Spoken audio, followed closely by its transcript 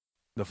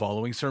The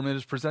following sermon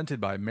is presented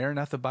by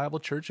Maranatha Bible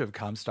Church of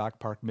Comstock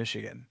Park,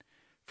 Michigan.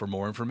 For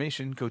more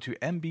information, go to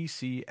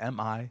mbcmi.org.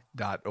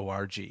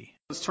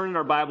 Let's turn in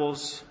our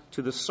Bibles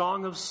to the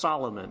Song of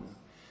Solomon.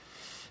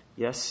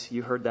 Yes,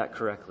 you heard that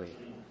correctly.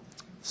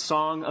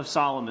 Song of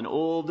Solomon,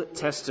 Old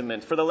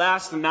Testament. For the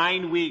last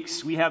 9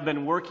 weeks, we have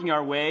been working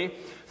our way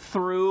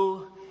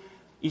through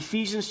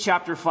Ephesians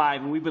chapter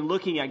 5, and we've been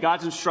looking at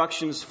God's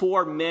instructions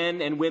for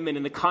men and women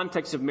in the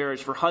context of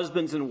marriage, for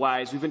husbands and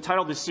wives. We've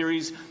entitled this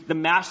series, The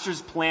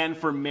Master's Plan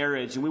for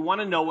Marriage, and we want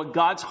to know what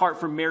God's heart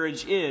for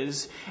marriage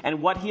is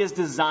and what He has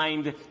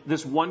designed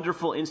this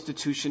wonderful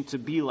institution to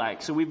be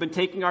like. So we've been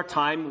taking our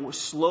time, we're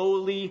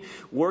slowly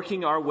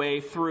working our way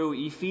through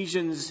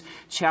Ephesians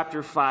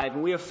chapter 5,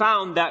 and we have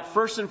found that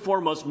first and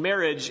foremost,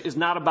 marriage is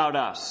not about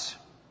us.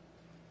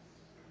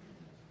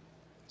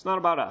 It's not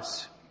about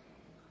us.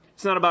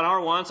 It's not about our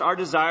wants, our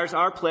desires,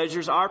 our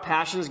pleasures, our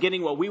passions,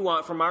 getting what we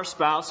want from our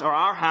spouse or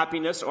our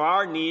happiness or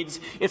our needs.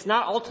 It's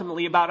not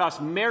ultimately about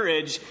us.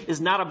 Marriage is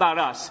not about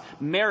us.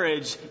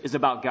 Marriage is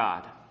about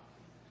God.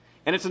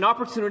 And it's an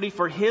opportunity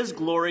for His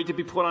glory to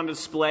be put on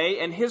display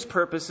and His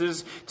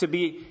purposes to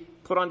be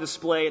put on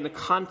display in the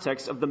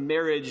context of the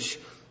marriage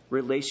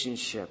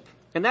relationship.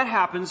 And that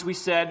happens, we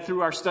said,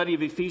 through our study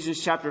of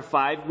Ephesians chapter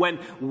 5, when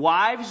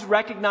wives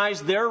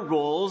recognize their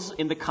roles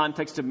in the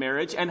context of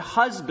marriage and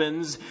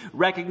husbands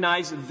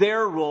recognize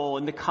their role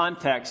in the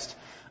context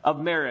of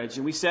marriage.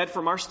 And we said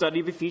from our study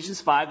of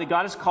Ephesians 5 that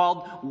God has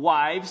called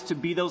wives to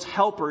be those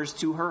helpers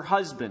to her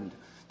husband,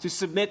 to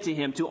submit to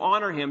him, to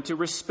honor him, to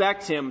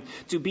respect him,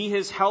 to be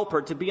his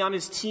helper, to be on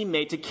his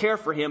teammate, to care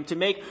for him, to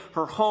make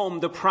her home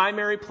the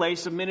primary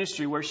place of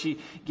ministry where she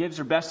gives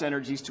her best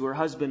energies to her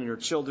husband and her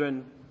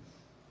children.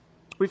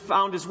 We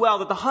found as well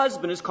that the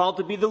husband is called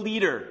to be the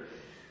leader,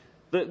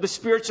 the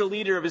spiritual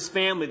leader of his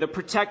family, the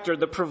protector,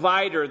 the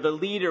provider, the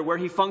leader, where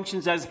he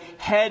functions as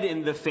head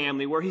in the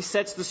family, where he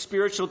sets the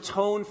spiritual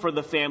tone for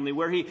the family,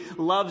 where he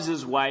loves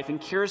his wife and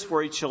cares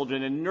for his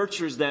children and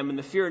nurtures them in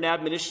the fear and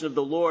admonition of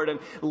the Lord, and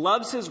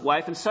loves his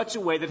wife in such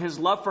a way that his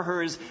love for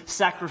her is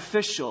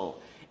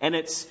sacrificial, and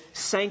it's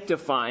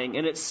sanctifying,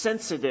 and it's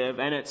sensitive,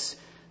 and it's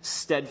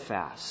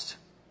steadfast.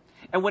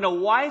 And when a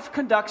wife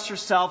conducts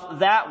herself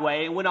that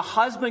way, when a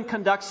husband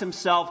conducts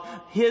himself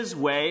his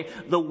way,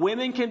 the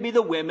women can be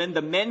the women,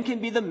 the men can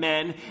be the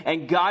men,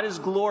 and God is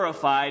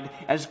glorified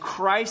as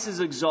Christ is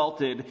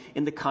exalted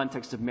in the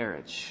context of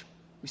marriage.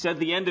 We said at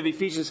the end of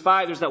Ephesians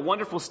 5, there's that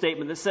wonderful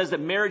statement that says that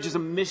marriage is a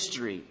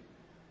mystery.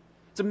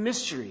 It's a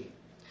mystery.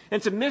 And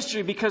it's a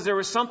mystery because there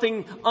was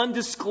something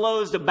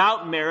undisclosed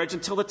about marriage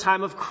until the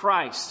time of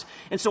Christ.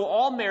 And so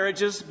all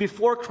marriages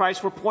before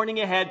Christ were pointing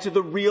ahead to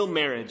the real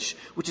marriage,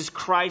 which is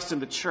Christ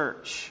and the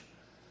church.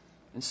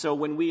 And so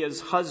when we as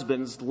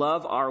husbands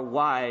love our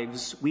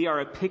wives, we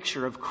are a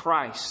picture of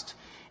Christ.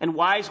 And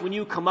wives, when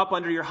you come up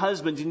under your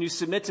husbands and you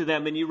submit to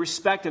them and you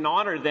respect and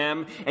honor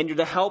them and you're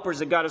the helpers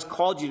that God has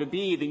called you to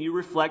be, then you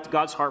reflect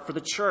God's heart for the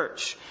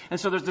church. And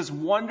so there's this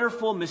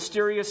wonderful,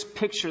 mysterious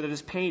picture that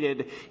is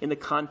painted in the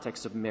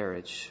context of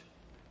marriage.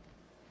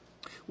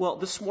 Well,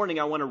 this morning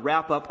I want to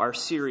wrap up our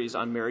series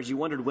on marriage. You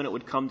wondered when it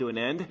would come to an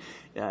end.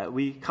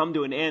 We come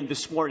to an end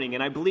this morning.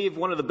 And I believe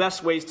one of the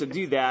best ways to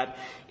do that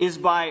is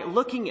by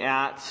looking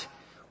at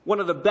one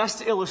of the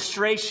best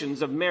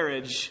illustrations of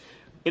marriage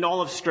in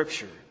all of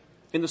Scripture,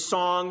 in the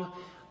Song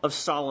of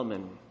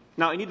Solomon.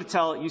 Now, I need to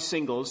tell you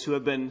singles who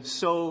have been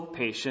so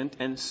patient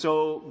and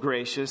so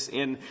gracious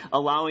in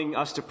allowing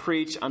us to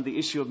preach on the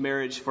issue of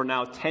marriage for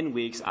now 10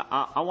 weeks.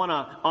 I want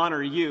to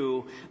honor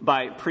you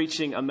by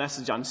preaching a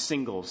message on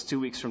singles 2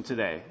 weeks from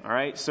today. All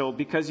right? So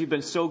because you've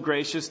been so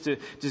gracious to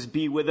just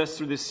be with us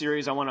through this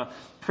series, I want to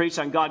preach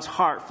on God's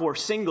heart for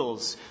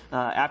singles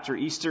after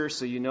Easter,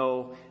 so you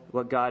know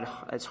what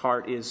God's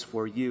heart is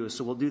for you.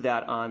 So we'll do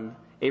that on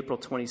April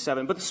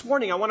 27. But this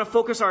morning, I want to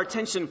focus our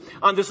attention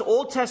on this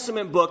Old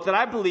Testament book that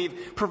I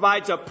believe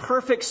provides a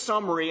perfect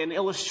summary and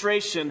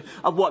illustration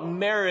of what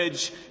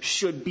marriage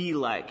should be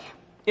like.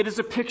 It is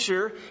a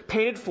picture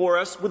painted for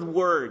us with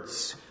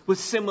words, with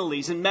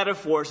similes and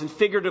metaphors and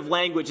figurative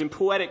language and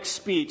poetic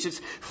speech. It's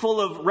full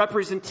of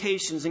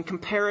representations and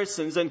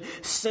comparisons and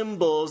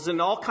symbols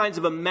and all kinds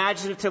of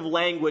imaginative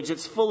language.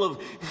 It's full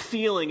of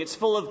feeling. It's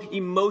full of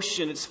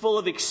emotion. It's full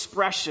of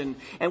expression.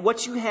 And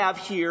what you have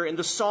here in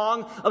the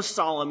Song of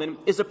Solomon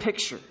is a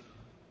picture,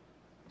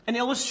 an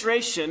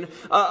illustration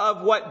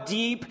of what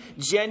deep,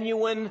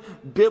 genuine,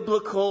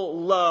 biblical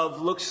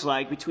love looks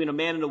like between a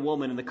man and a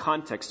woman in the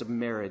context of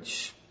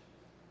marriage.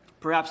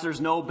 Perhaps there's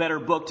no better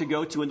book to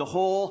go to in the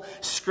whole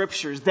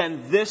Scriptures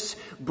than this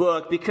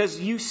book, because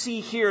you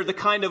see here the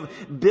kind of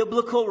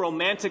biblical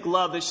romantic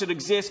love that should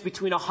exist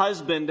between a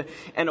husband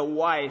and a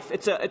wife.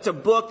 It's a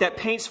book that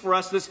paints for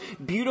us this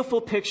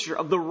beautiful picture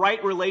of the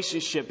right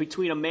relationship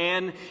between a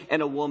man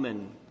and a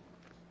woman.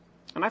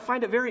 And I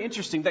find it very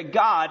interesting that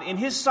God, in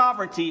His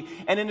sovereignty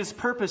and in His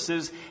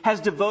purposes, has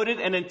devoted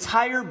an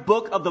entire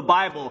book of the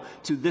Bible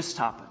to this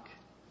topic.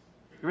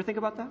 You ever think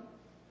about that?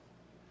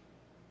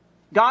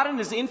 God in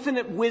His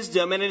infinite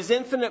wisdom and His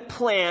infinite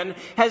plan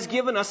has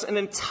given us an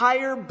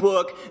entire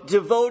book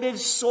devoted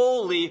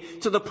solely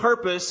to the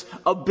purpose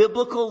of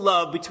biblical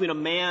love between a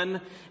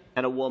man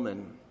and a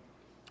woman.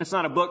 It's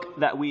not a book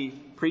that we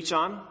preach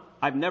on.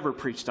 I've never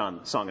preached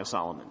on Song of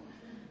Solomon.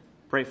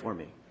 Pray for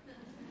me.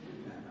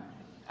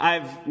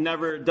 I've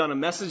never done a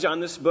message on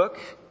this book.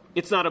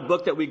 It's not a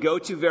book that we go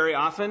to very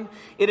often.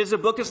 It is a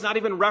book that's not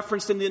even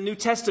referenced in the New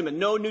Testament.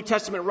 No New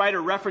Testament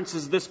writer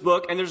references this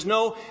book, and there's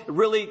no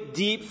really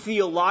deep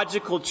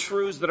theological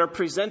truths that are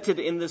presented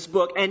in this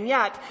book. And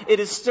yet, it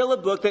is still a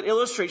book that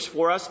illustrates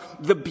for us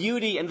the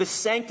beauty and the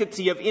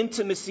sanctity of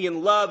intimacy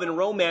and love and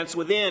romance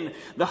within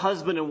the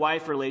husband and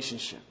wife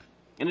relationship.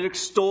 And it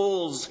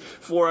extols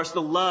for us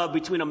the love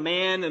between a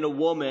man and a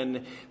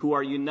woman who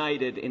are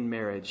united in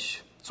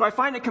marriage. So I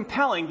find it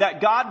compelling that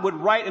God would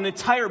write an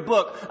entire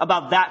book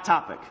about that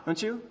topic.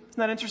 Don't you? Isn't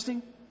that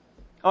interesting?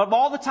 Of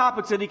all the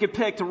topics that He could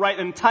pick to write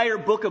an entire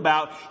book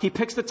about, He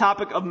picks the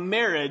topic of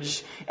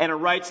marriage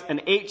and writes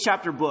an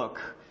 8-chapter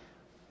book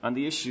on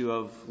the issue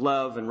of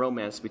love and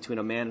romance between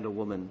a man and a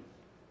woman.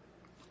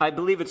 I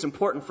believe it's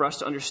important for us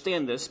to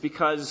understand this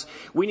because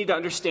we need to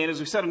understand, as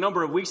we said a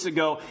number of weeks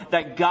ago,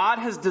 that God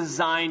has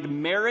designed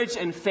marriage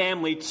and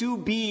family to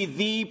be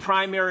the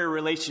primary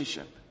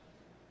relationship.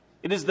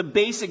 It is the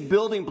basic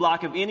building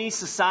block of any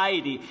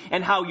society,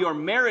 and how your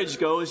marriage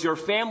goes, your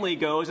family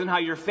goes, and how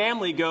your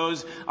family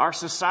goes, our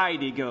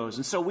society goes.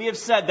 And so we have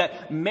said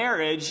that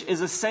marriage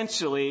is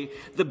essentially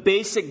the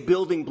basic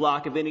building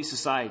block of any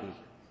society.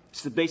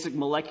 It's the basic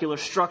molecular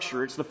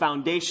structure. It's the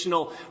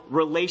foundational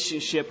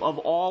relationship of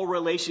all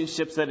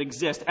relationships that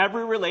exist.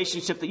 Every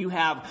relationship that you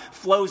have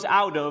flows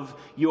out of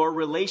your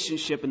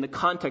relationship in the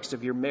context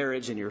of your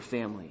marriage and your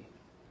family.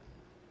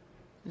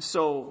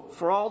 So,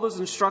 for all those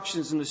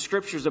instructions in the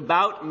Scriptures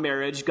about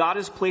marriage, God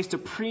has placed a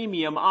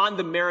premium on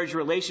the marriage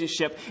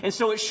relationship. And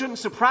so it shouldn't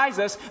surprise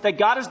us that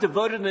God has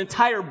devoted an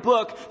entire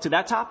book to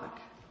that topic.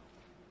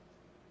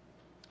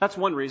 That's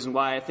one reason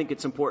why I think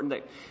it's important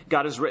that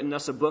God has written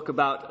us a book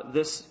about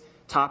this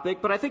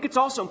topic. But I think it's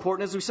also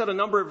important, as we said a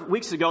number of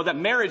weeks ago, that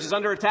marriage is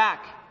under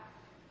attack.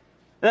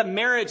 That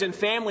marriage and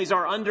families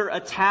are under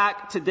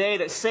attack today,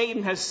 that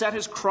Satan has set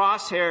his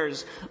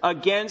crosshairs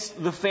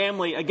against the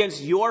family,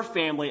 against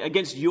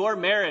your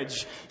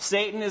marriage.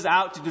 Satan is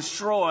out to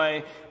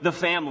destroy the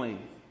family.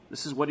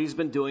 This is what he's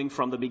been doing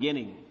from the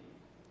beginning.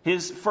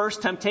 His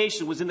first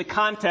temptation was in the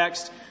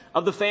context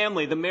of the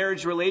family, the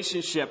marriage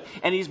relationship.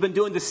 And he's been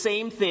doing the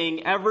same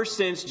thing ever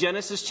since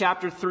Genesis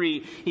chapter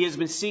 3. He has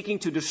been seeking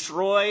to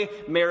destroy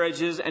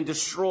marriages and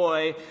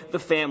destroy the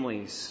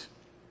families.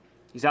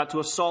 He's out to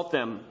assault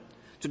them,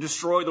 to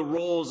destroy the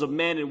roles of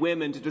men and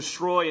women, to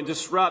destroy and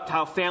disrupt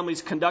how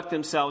families conduct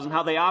themselves and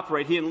how they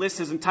operate. He enlists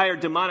his entire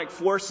demonic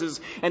forces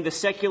and the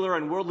secular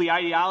and worldly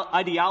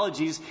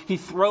ideologies he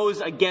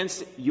throws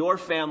against your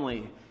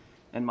family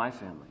and my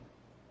family.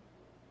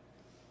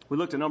 We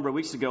looked a number of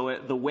weeks ago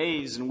at the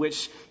ways in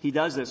which he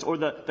does this, or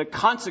the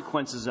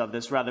consequences of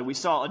this, rather. We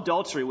saw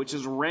adultery, which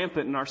is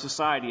rampant in our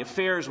society,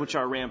 affairs which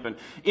are rampant,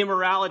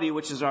 immorality,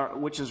 which is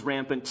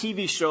rampant,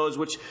 TV shows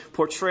which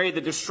portray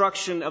the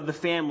destruction of the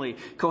family.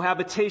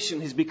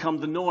 Cohabitation has become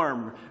the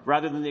norm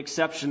rather than the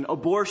exception.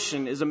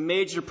 Abortion is a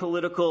major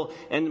political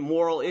and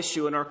moral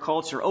issue in our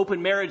culture.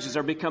 Open marriages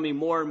are becoming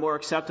more and more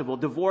acceptable.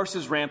 Divorce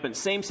is rampant.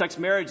 Same-sex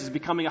marriage is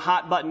becoming a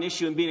hot-button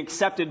issue and being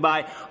accepted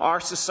by our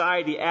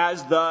society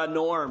as the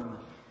norm.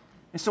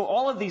 And so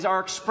all of these are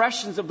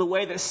expressions of the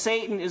way that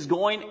Satan is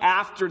going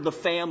after the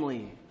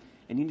family.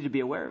 And you need to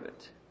be aware of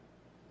it.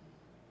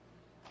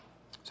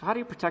 So how do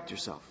you protect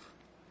yourself?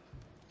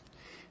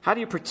 How do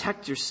you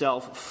protect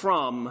yourself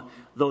from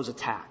those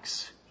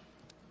attacks?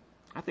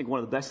 I think one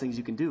of the best things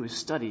you can do is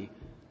study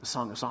the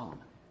Song of Solomon.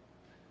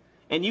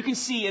 And you can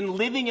see in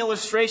living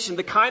illustration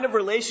the kind of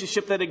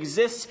relationship that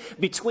exists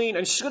between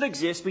and should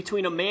exist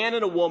between a man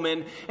and a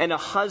woman and a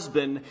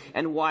husband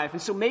and wife.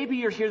 And so maybe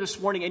you're here this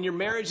morning and your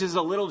marriage is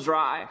a little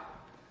dry.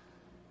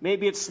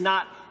 Maybe it's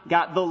not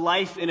got the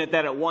life in it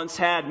that it once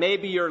had.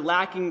 Maybe you're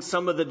lacking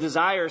some of the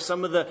desire,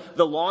 some of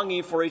the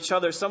longing for each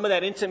other, some of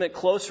that intimate,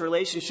 close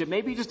relationship.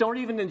 Maybe you just don't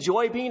even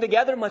enjoy being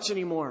together much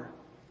anymore.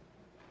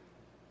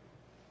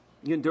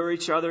 You endure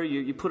each other,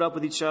 you put up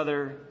with each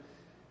other,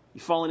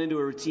 you've fallen into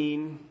a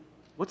routine.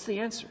 What's the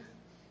answer?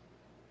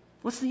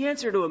 What's the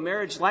answer to a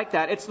marriage like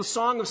that? It's the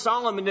Song of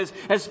Solomon,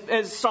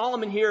 as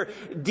Solomon here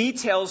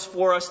details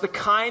for us the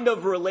kind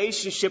of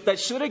relationship that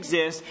should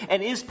exist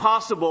and is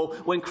possible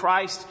when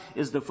Christ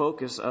is the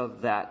focus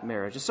of that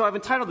marriage. And so I've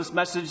entitled this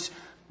message,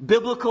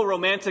 Biblical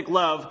Romantic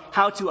Love,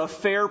 How to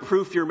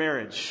Affair-Proof Your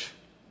Marriage.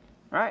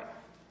 All right?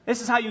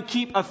 This is how you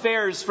keep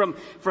affairs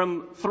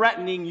from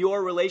threatening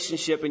your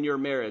relationship and your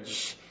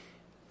marriage.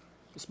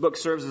 This book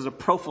serves as a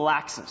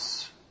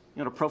prophylaxis. You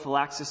know what a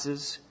prophylaxis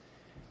is?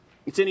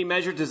 It's any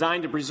measure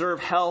designed to preserve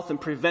health and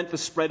prevent the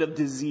spread of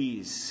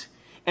disease.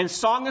 And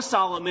Song of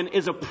Solomon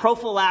is a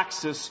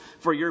prophylaxis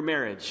for your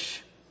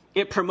marriage.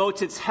 It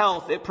promotes its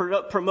health, it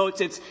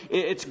promotes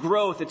its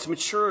growth, its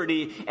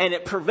maturity, and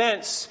it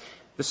prevents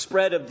the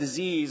spread of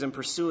disease and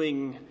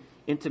pursuing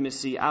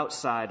intimacy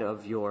outside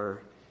of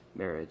your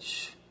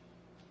marriage.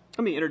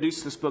 Let me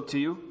introduce this book to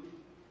you.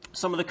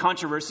 Some of the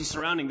controversy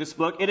surrounding this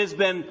book. It has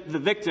been the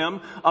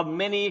victim of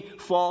many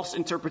false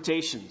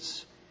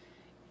interpretations.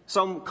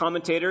 Some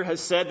commentator has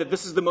said that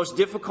this is the most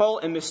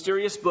difficult and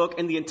mysterious book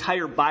in the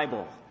entire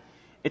Bible.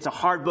 It's a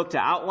hard book to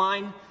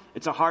outline.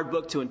 It's a hard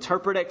book to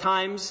interpret at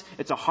times.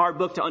 It's a hard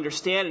book to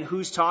understand and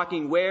who's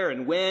talking where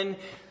and when.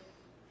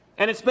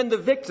 And it's been the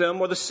victim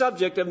or the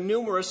subject of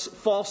numerous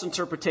false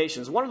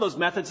interpretations. One of those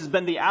methods has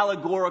been the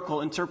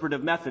allegorical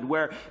interpretive method,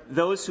 where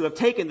those who have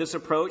taken this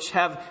approach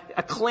have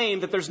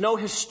claimed that there's no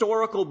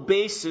historical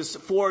basis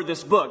for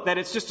this book, that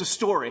it's just a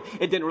story.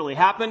 It didn't really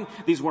happen.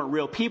 These weren't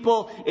real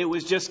people. It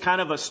was just kind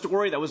of a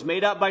story that was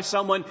made up by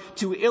someone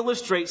to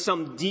illustrate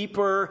some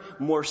deeper,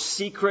 more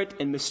secret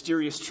and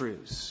mysterious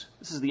truths.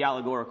 This is the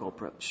allegorical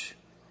approach.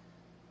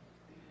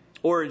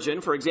 Origen,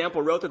 for example,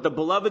 wrote that the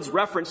beloved's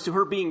reference to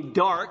her being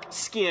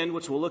dark-skinned,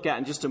 which we'll look at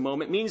in just a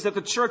moment, means that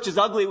the church is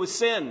ugly with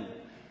sin.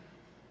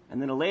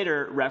 And then a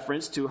later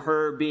reference to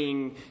her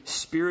being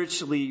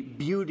spiritually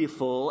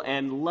beautiful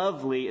and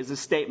lovely is a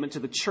statement to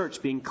the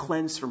church being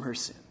cleansed from her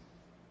sin.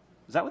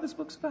 Is that what this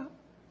book's about?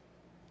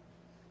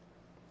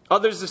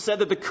 Others have said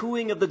that the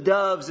cooing of the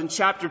doves in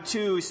chapter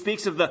 2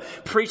 speaks of the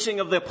preaching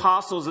of the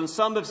apostles, and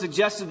some have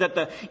suggested that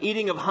the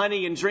eating of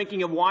honey and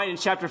drinking of wine in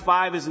chapter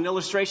 5 is an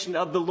illustration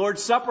of the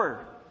Lord's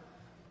Supper.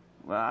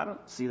 Well, I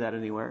don't see that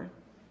anywhere.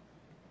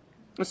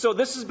 And so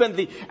this has been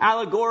the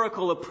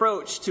allegorical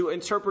approach to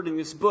interpreting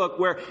this book,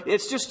 where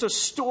it's just a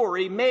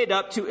story made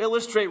up to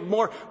illustrate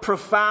more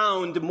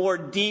profound, more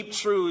deep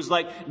truths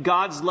like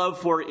God's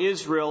love for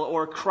Israel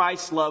or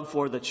Christ's love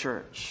for the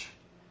church.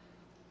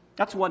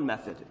 That's one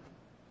method.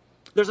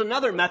 There's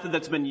another method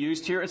that's been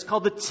used here. It's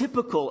called the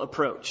typical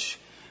approach,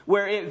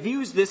 where it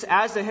views this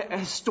as a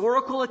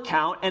historical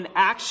account, an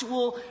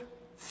actual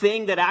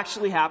thing that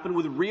actually happened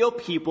with real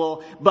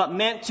people, but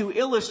meant to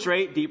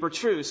illustrate deeper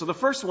truths. So the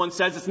first one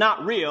says it's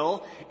not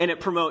real, and it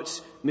promotes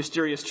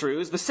mysterious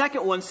truths. The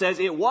second one says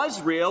it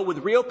was real with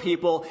real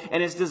people,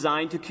 and is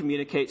designed to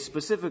communicate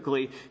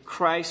specifically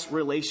Christ's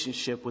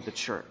relationship with the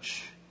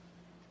church.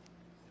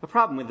 The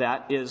problem with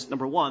that is,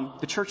 number one,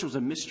 the church was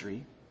a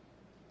mystery.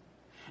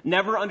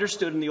 Never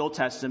understood in the Old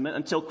Testament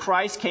until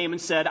Christ came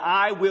and said,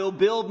 I will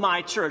build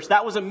my church.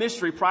 That was a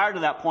mystery prior to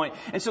that point.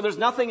 And so there's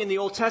nothing in the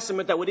Old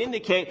Testament that would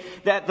indicate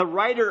that the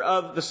writer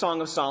of the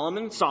Song of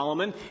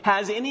Solomon,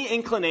 has any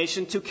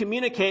inclination to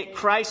communicate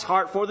Christ's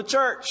heart for the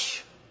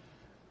church.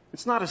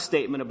 It's not a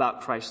statement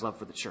about Christ's love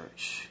for the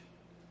church.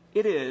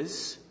 It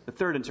is, the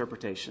third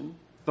interpretation,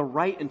 the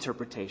right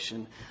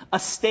interpretation, a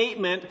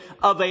statement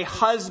of a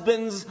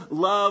husband's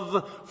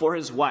love for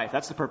his wife.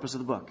 That's the purpose of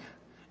the book.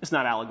 It's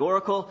not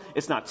allegorical.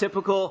 It's not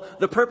typical.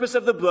 The purpose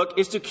of the book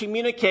is to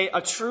communicate a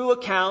true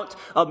account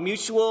of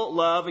mutual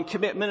love and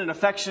commitment and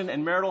affection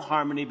and marital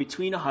harmony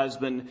between a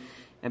husband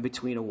and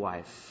between a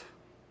wife.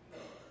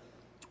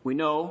 We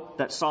know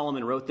that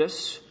Solomon wrote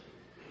this.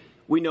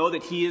 We know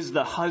that he is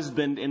the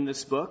husband in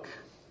this book.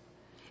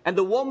 And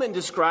the woman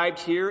described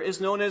here is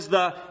known as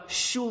the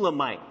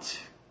Shulamite,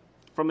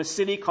 from a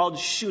city called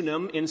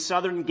Shunem in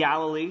southern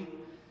Galilee.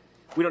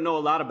 We don't know a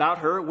lot about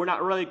her. We're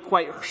not really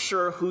quite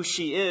sure who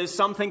she is.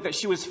 Some think that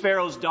she was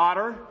Pharaoh's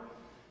daughter,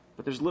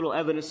 but there's little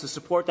evidence to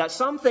support that.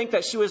 Some think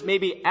that she was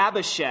maybe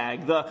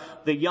Abishag,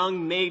 the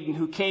young maiden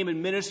who came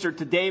and ministered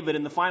to David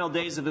in the final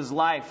days of his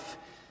life.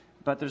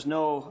 But there's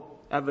no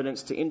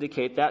evidence to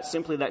indicate that,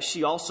 simply that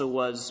she also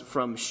was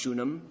from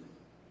Shunem.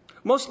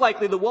 Most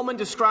likely, the woman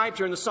described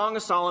here in the Song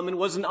of Solomon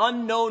was an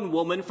unknown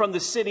woman from the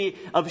city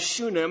of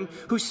Shunem,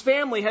 whose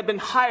family had been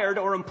hired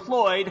or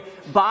employed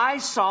by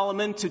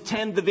Solomon to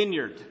tend the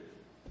vineyard. So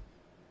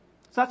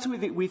that's who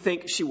we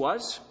think she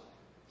was.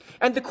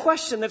 And the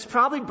question that's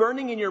probably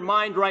burning in your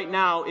mind right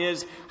now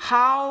is,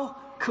 how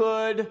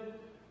could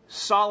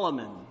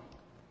Solomon,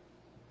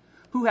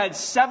 who had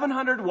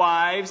 700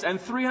 wives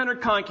and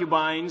 300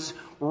 concubines,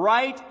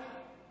 write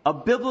a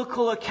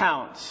biblical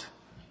account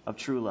of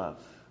true love?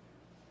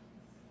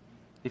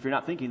 If you're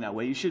not thinking that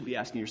way, you should be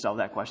asking yourself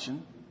that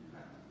question.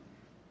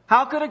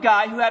 How could a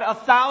guy who had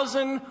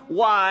 1,000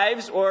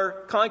 wives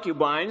or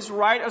concubines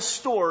write a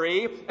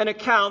story, an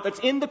account that's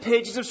in the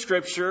pages of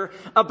Scripture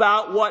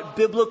about what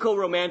biblical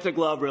romantic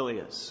love really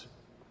is?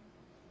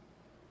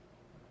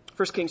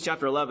 1 Kings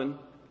chapter 11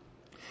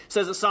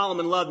 says that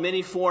Solomon loved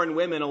many foreign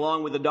women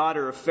along with the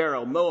daughter of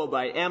Pharaoh,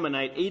 Moabite,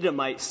 Ammonite,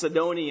 Edomite,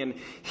 Sidonian,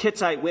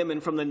 Hittite women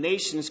from the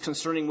nations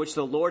concerning which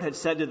the Lord had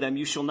said to them,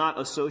 you shall not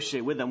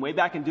associate with them. Way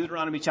back in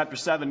Deuteronomy chapter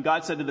 7,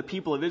 God said to the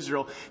people of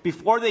Israel,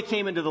 before they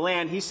came into the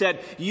land, he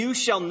said, you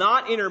shall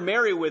not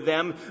intermarry with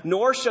them,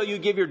 nor shall you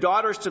give your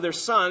daughters to their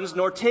sons,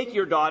 nor take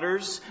your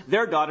daughters,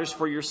 their daughters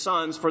for your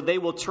sons, for they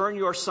will turn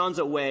your sons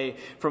away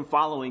from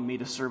following me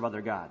to serve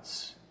other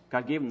gods.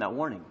 God gave them that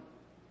warning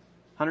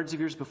hundreds of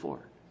years before.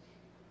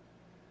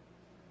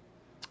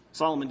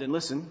 Solomon didn't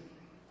listen.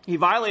 He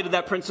violated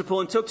that principle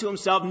and took to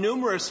himself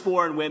numerous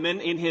foreign women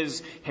in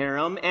his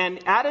harem. And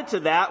added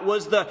to that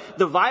was the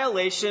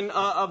violation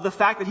of the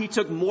fact that he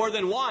took more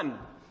than one. In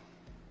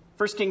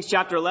 1 Kings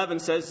chapter 11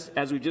 says,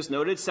 as we just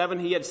noted,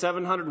 he had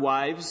 700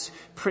 wives,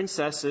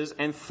 princesses,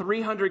 and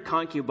 300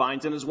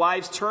 concubines, and his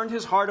wives turned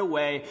his heart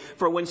away.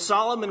 For when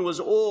Solomon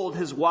was old,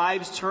 his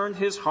wives turned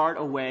his heart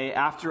away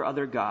after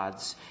other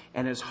gods,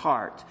 and his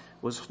heart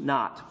was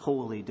not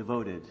wholly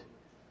devoted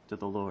to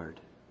the Lord.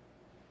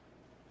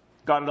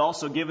 God had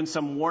also given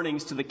some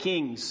warnings to the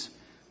kings.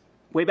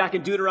 Way back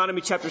in Deuteronomy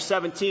chapter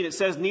 17, it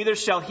says, neither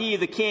shall he,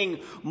 the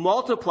king,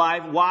 multiply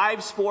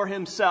wives for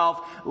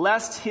himself,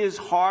 lest his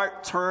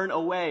heart turn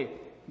away.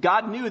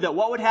 God knew that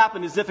what would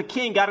happen is if a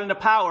king got into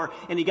power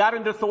and he got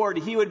into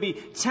authority, he would be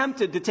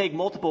tempted to take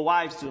multiple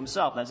wives to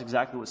himself. That's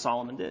exactly what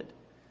Solomon did,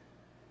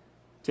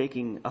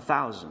 taking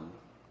 1,000.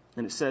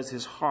 And it says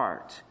his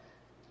heart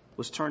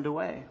was turned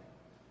away.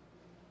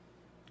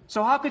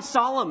 So how could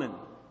Solomon,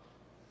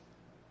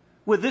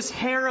 with this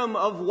harem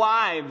of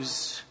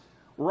wives,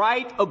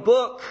 write a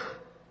book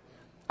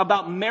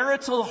about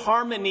marital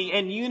harmony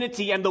and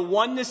unity and the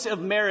oneness of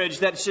marriage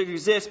that should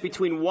exist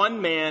between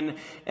one man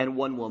and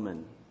one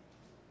woman?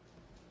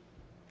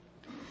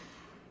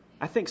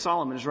 I think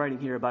Solomon is writing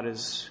here about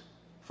his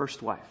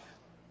first wife,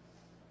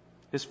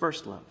 his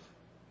first love,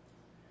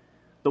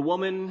 the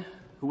woman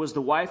who was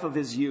the wife of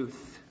his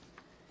youth.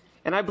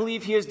 And I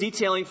believe he is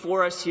detailing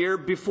for us here,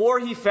 before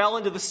he fell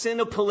into the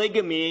sin of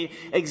polygamy,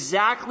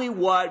 exactly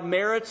what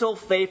marital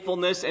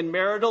faithfulness and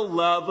marital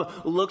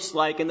love looks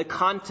like in the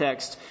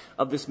context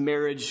of this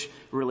marriage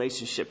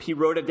relationship. He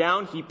wrote it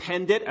down. He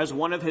penned it as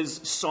one of his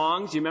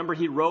songs. You remember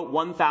he wrote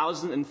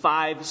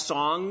 1,005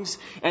 songs.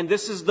 And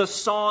this is the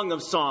Song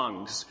of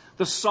Songs,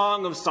 the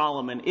Song of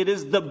Solomon. It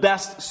is the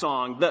best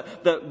song,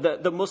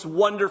 the most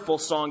wonderful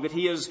song that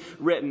he has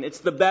written. It's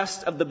the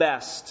best of the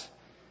best.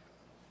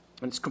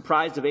 And it's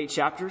comprised of 8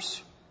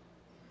 chapters,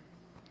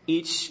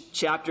 each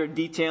chapter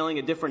detailing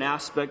a different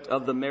aspect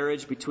of the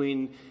marriage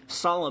between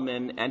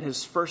Solomon and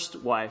his first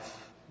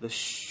wife, the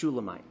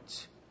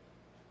Shulamite.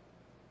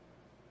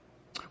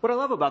 What I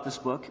love about this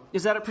book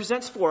is that it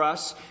presents for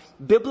us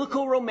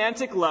biblical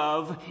romantic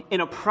love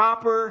in a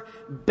proper,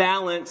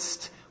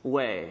 balanced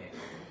way.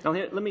 Now,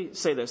 let me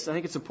say this. I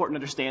think it's important to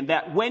understand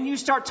that when you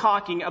start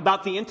talking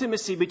about the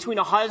intimacy between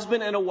a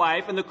husband and a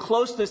wife and the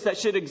closeness that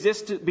should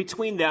exist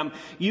between them,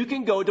 you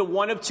can go to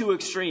one of two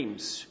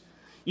extremes.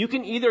 You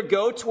can either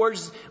go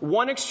towards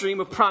one extreme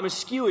of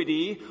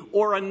promiscuity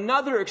or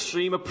another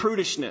extreme of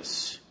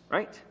prudishness,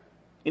 right?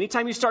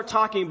 Anytime you start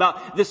talking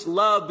about this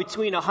love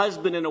between a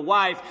husband and a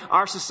wife,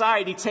 our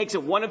society takes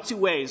it one of two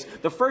ways.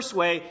 The first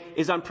way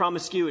is on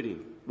promiscuity,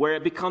 where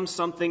it becomes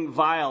something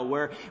vile,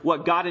 where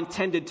what God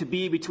intended to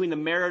be between the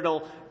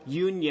marital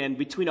union,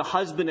 between a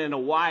husband and a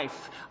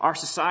wife, our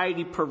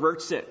society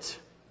perverts it.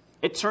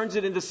 It turns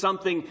it into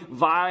something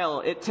vile.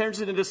 It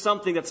turns it into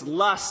something that's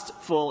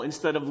lustful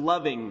instead of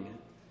loving.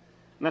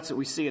 And that's what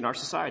we see in our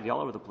society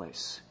all over the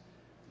place.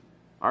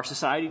 Our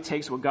society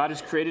takes what God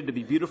has created to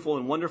be beautiful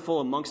and wonderful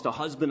amongst a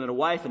husband and a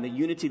wife and the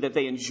unity that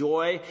they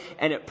enjoy,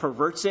 and it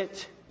perverts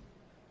it.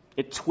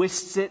 It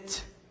twists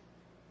it.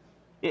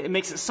 It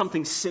makes it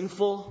something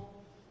sinful.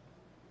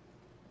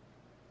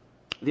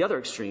 The other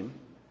extreme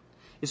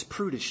is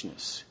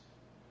prudishness,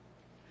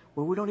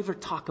 where we don't ever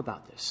talk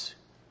about this.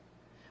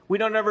 We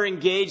don't ever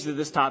engage with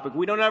this topic.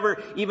 We don't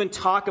ever even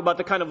talk about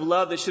the kind of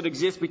love that should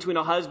exist between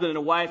a husband and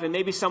a wife, and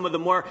maybe some of the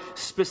more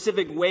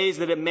specific ways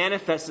that it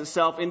manifests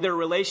itself in their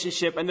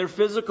relationship and their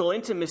physical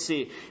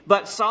intimacy.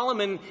 But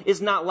Solomon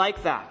is not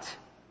like that.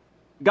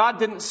 God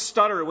didn't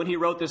stutter when he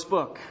wrote this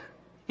book.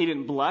 He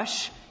didn't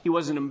blush. He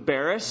wasn't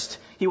embarrassed.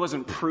 He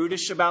wasn't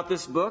prudish about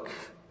this book.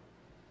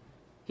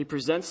 He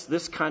presents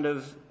this kind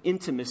of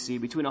intimacy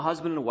between a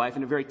husband and a wife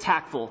in a very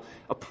tactful,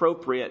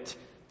 appropriate,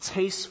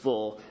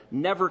 tasteful,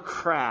 never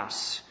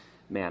crass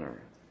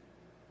manner.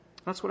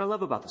 That's what I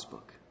love about this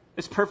book.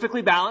 It's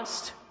perfectly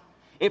balanced.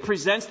 It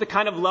presents the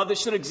kind of love that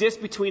should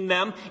exist between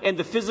them and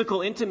the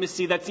physical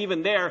intimacy that's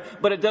even there,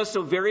 but it does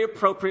so very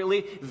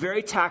appropriately,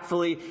 very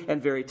tactfully,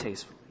 and very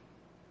tastefully.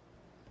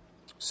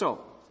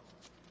 So,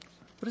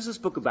 what is this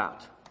book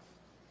about?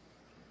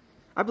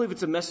 I believe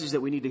it's a message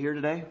that we need to hear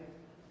today.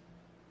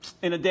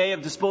 In a day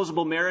of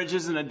disposable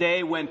marriages, in a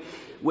day when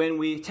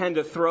we tend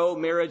to throw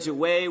marriage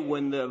away,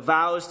 when the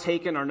vows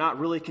taken are not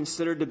really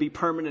considered to be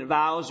permanent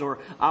vows or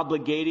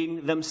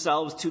obligating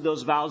themselves to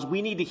those vows,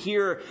 we need to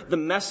hear the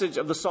message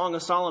of the Song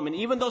of Solomon.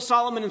 Even though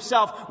Solomon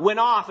himself went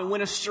off and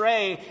went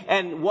astray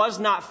and was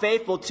not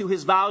faithful to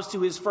his vows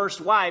to his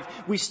first wife,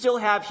 we still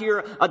have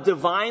here a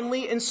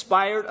divinely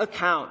inspired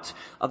account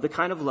of the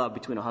kind of love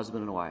between a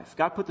husband and a wife.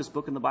 God put this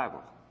book in the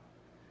Bible.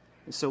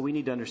 And so we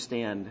need to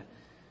understand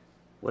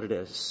what it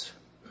is.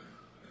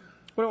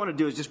 What I want to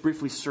do is just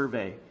briefly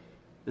survey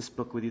this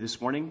book with you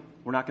this morning.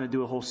 We're not going to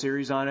do a whole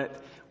series on it.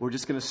 We're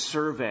just going to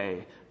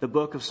survey the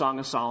book of Song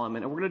of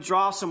Solomon. And we're going to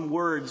draw some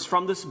words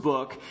from this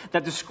book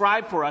that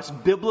describe for us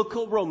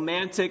biblical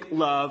romantic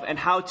love and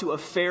how to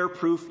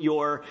affair-proof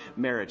your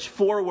marriage.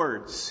 4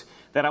 words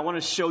that I want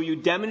to show you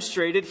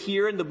demonstrated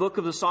here in the book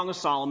of the Song of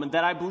Solomon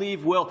that I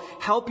believe will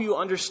help you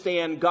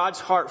understand God's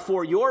heart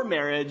for your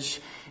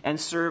marriage and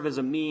serve as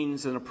a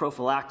means and a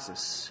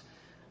prophylaxis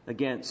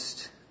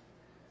against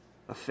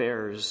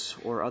affairs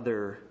or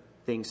other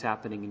things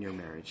happening in your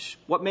marriage.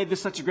 What made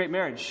this such a great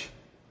marriage?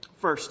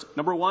 First,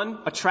 number 1,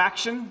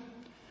 attraction.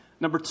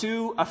 Number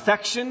 2,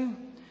 affection.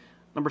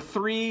 Number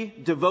 3,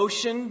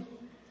 devotion.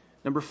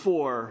 Number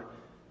 4,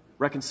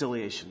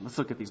 reconciliation. Let's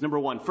look at these. Number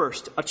 1,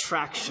 first,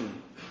 attraction.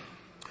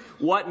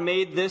 What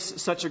made this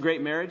such a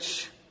great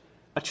marriage?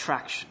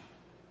 Attraction.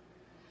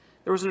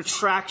 There was an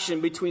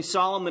attraction between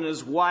Solomon and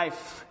his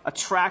wife,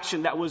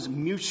 attraction that was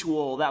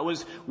mutual, that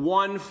was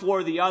one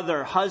for the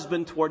other,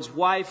 husband towards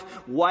wife,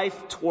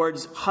 wife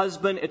towards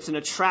husband. It's an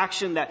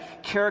attraction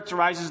that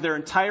characterizes their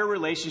entire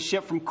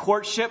relationship from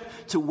courtship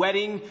to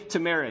wedding to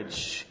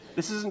marriage.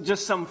 This isn't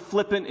just some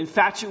flippant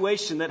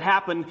infatuation that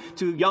happened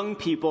to young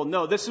people.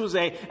 No, this was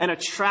an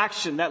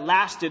attraction that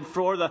lasted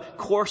for the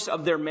course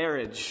of their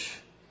marriage.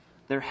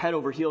 They're head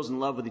over heels in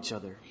love with each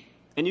other.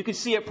 And you can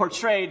see it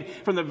portrayed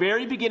from the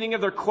very beginning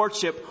of their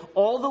courtship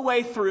all the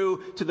way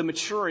through to the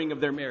maturing of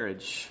their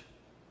marriage.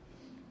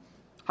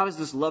 How does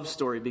this love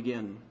story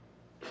begin?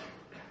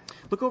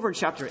 Look over in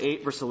chapter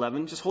 8, verse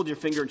 11. Just hold your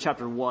finger in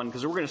chapter 1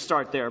 because we're going to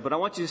start there. But I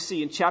want you to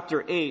see in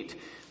chapter 8,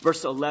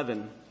 verse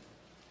 11,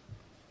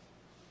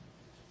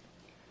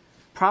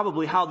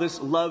 probably how this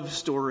love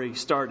story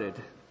started.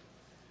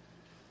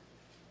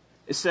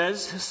 It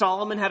says,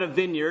 Solomon had a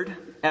vineyard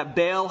at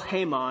Baal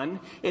Hamon,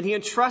 and he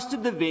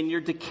entrusted the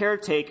vineyard to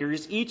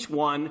caretakers. Each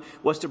one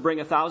was to bring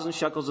 1,000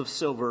 shekels of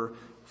silver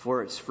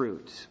for its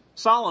fruit.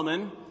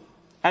 Solomon,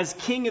 as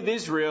king of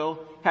Israel,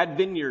 had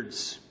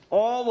vineyards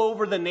all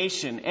over the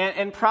nation.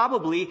 And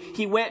probably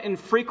he went and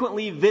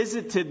frequently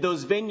visited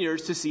those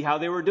vineyards to see how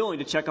they were doing,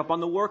 to check up on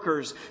the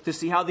workers, to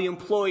see how the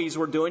employees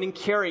were doing and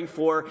caring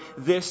for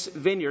this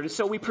vineyard. And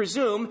so we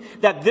presume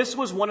that this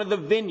was one of the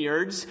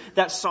vineyards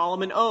that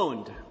Solomon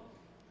owned.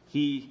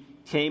 He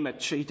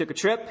took a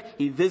trip,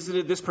 he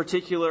visited this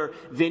particular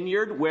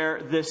vineyard where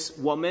this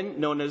woman,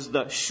 known as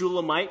the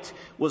Shulamite,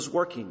 was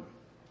working.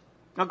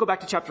 Now go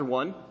back to chapter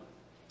 1,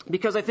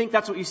 because I think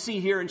that's what you see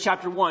here in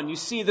chapter 1. You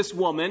see this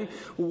woman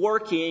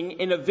working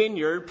in a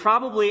vineyard,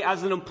 probably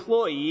as an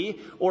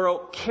employee or a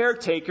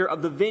caretaker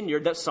of the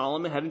vineyard that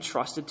Solomon had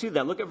entrusted to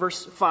them. Look at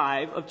verse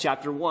 5 of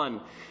chapter 1.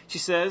 She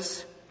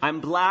says, I'm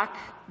black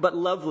but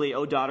lovely,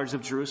 O daughters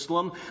of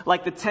Jerusalem,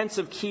 like the tents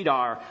of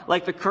Kedar,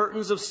 like the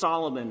curtains of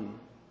Solomon.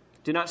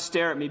 Do not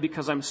stare at me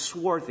because I'm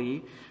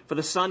swarthy, for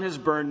the sun has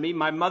burned me.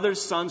 My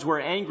mother's sons were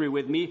angry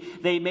with me.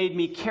 They made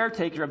me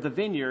caretaker of the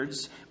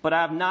vineyards, but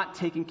I have not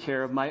taken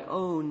care of my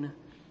own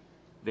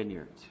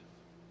vineyard.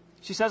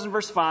 She says in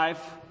verse 5,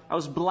 I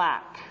was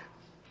black,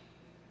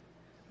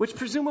 which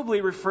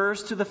presumably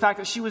refers to the fact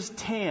that she was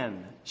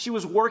tan. She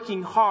was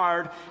working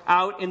hard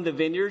out in the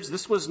vineyards.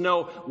 This was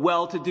no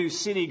well-to-do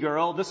city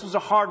girl. This was a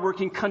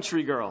hard-working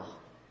country girl.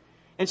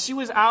 And she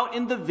was out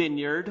in the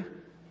vineyard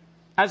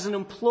as an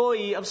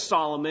employee of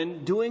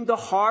Solomon, doing the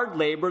hard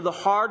labor, the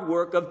hard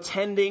work of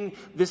tending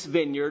this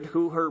vineyard,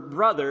 who her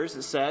brothers,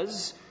 it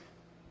says,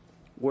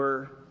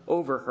 were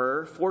over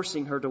her,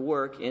 forcing her to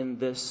work in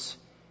this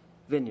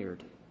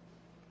vineyard.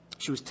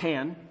 She was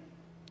tan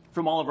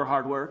from all of her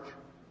hard work.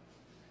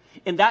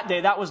 In that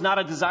day, that was not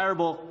a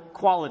desirable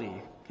quality.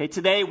 Okay,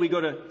 today we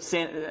go to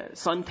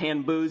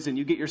suntan booths and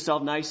you get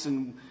yourself nice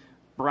and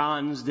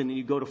bronzed, and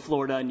you go to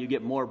Florida and you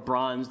get more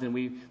bronzed, and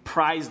we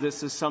prize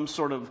this as some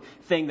sort of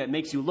thing that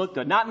makes you look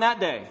good. Not in that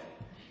day.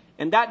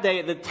 In that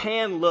day, the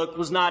tan look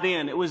was not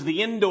in. It was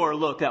the indoor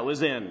look that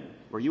was in,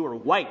 where you were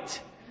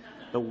white.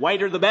 The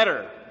whiter the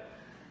better.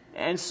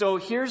 And so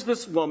here's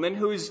this woman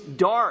who's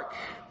dark,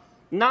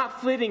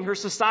 not fitting her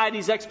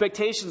society's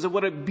expectations of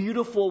what a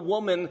beautiful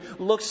woman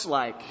looks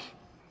like.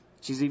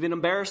 She's even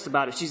embarrassed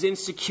about it. She's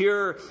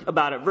insecure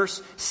about it.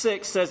 Verse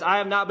 6 says, I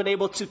have not been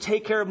able to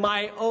take care of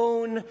my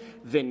own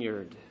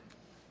vineyard.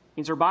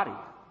 Means her body.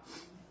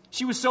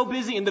 She was so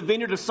busy in the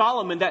vineyard of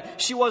Solomon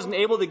that she wasn't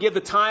able to give the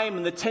time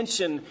and the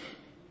attention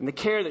and the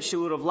care that she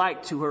would have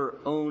liked to her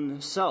own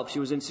self. She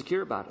was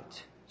insecure about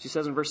it. She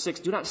says in verse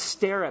 6, do not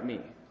stare at me.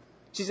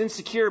 She's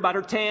insecure about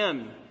her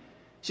tan.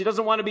 She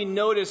doesn't want to be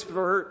noticed for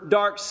her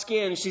dark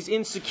skin. She's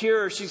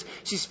insecure.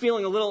 She's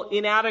feeling a little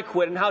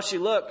inadequate in how she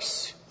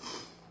looks.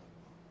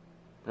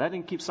 But that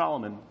didn't keep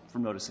Solomon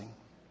from noticing.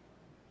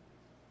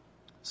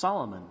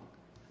 Solomon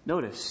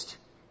noticed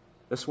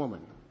this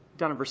woman.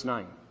 Down in verse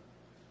 9.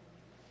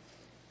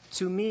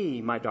 To me,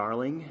 my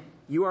darling,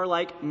 you are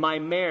like my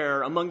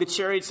mare among the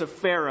chariots of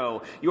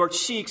Pharaoh. Your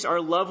cheeks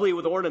are lovely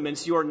with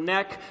ornaments, your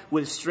neck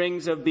with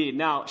strings of bead.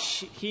 Now,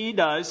 he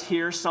does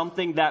here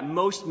something that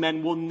most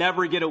men will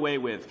never get away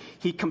with.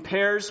 He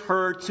compares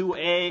her to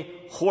a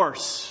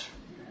horse.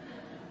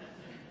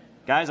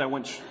 Guys, I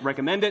wouldn't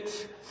recommend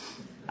it.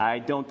 I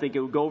don't think it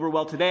would go over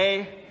well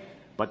today,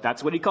 but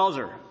that's what he calls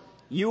her.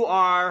 You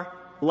are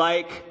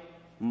like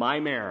my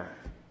mare.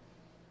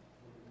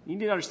 You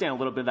need to understand a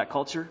little bit of that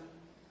culture.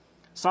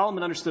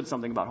 Solomon understood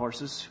something about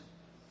horses.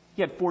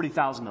 He had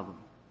 40,000 of them.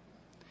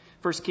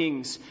 1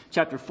 Kings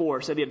chapter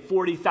 4 said he had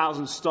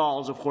 40,000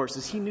 stalls of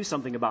horses. He knew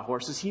something about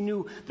horses. He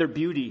knew their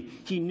beauty.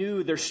 He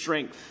knew their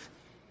strength.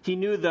 He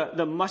knew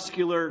the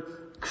muscular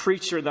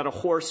creature that a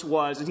horse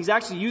was. And he's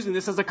actually using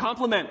this as a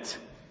compliment.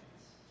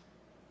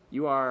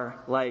 You are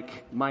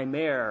like my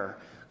mare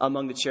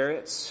among the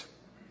chariots.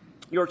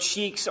 Your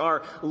cheeks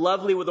are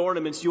lovely with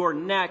ornaments, your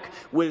neck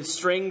with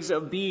strings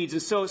of beads.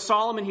 And so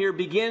Solomon here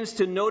begins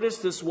to notice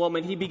this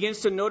woman. He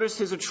begins to notice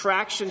his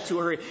attraction to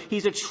her.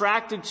 He's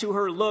attracted to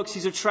her looks.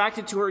 He's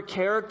attracted to her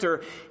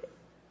character.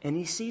 And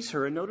he sees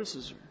her and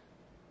notices her.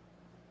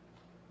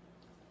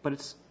 But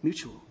it's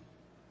mutual.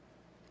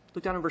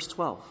 Look down in verse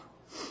 12.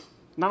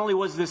 Not only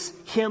was this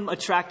him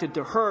attracted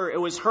to her,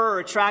 it was her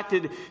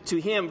attracted to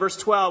him. Verse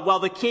 12, while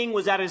the king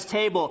was at his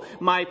table,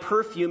 my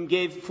perfume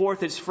gave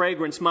forth its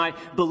fragrance. My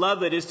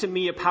beloved is to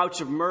me a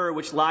pouch of myrrh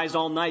which lies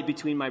all night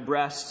between my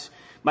breasts.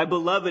 My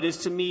beloved is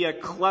to me a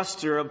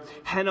cluster of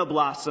henna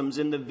blossoms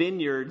in the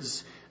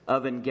vineyards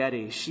of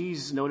En-Gedi.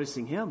 She's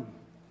noticing him.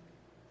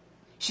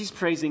 She's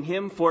praising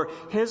him for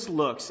his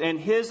looks and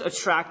his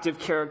attractive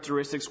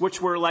characteristics,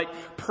 which were like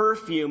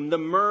perfume, the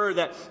myrrh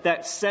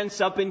that scents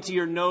up into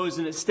your nose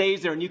and it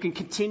stays there and you can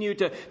continue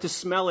to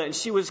smell it. And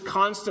she was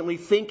constantly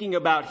thinking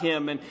about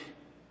him and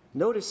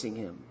noticing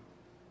him.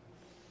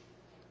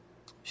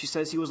 She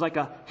says he was like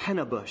a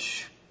henna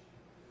bush.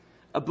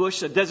 A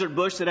desert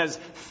bush that has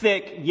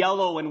thick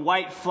yellow and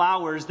white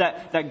flowers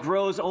that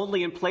grows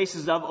only in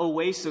places of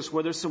oasis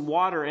where there's some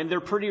water. And they're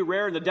pretty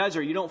rare in the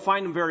desert. You don't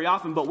find them very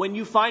often. But when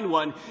you find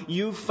one,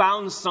 you've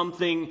found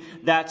something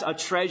that's a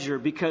treasure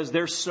because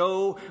they're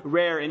so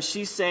rare. And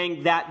she's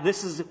saying that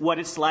this is what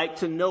it's like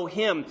to know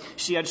him.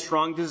 She had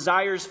strong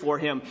desires for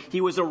him.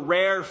 He was a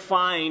rare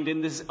find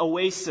in this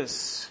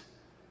oasis.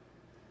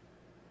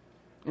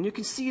 And you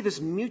can see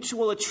this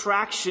mutual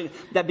attraction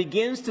that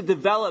begins to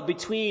develop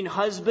between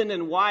husband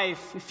and wife,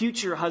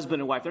 future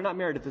husband and wife. They're not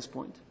married at this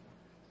point.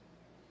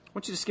 I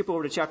want you to skip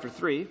over to chapter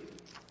 3,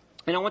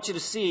 and I want you to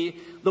see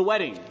the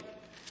wedding.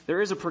 There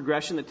is a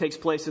progression that takes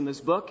place in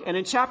this book. And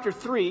in chapter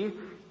 3,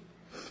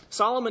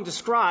 Solomon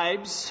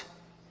describes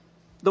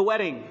the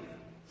wedding.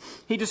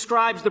 He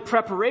describes the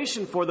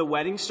preparation for the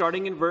wedding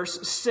starting in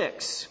verse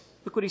 6.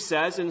 Look what he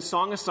says in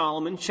Song of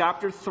Solomon,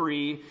 chapter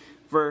 3,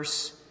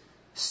 verse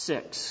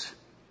 6.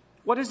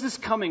 What is this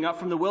coming up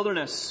from the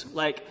wilderness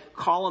like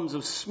columns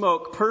of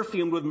smoke,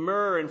 perfumed with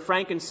myrrh and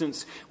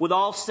frankincense, with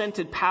all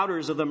scented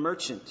powders of the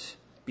merchant?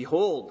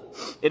 Behold,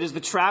 it is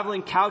the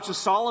traveling couch of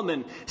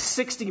Solomon,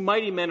 60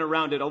 mighty men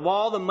around it. Of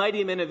all the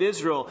mighty men of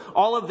Israel,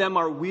 all of them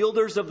are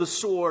wielders of the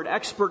sword,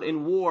 expert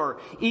in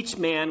war, each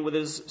man with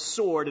his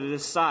sword at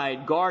his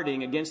side,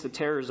 guarding against the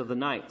terrors of the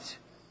night.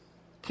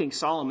 King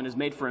Solomon has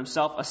made for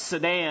himself a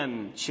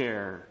sedan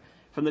chair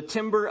from the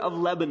timber of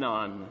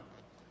Lebanon.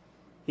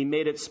 He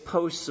made its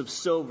posts of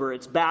silver,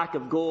 its back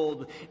of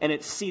gold, and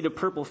its seat of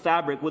purple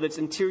fabric, with its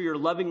interior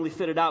lovingly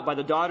fitted out by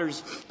the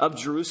daughters of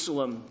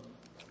Jerusalem.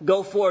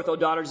 Go forth, O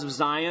daughters of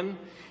Zion,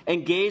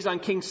 and gaze on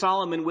King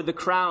Solomon with the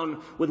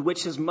crown with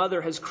which his mother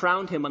has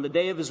crowned him on the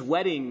day of his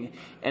wedding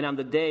and on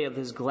the day of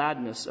his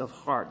gladness of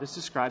heart. This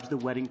describes the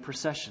wedding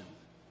procession.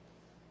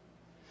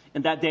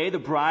 And that day, the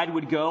bride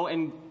would go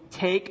and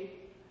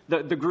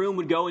the groom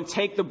would go and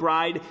take the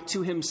bride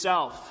to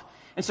himself.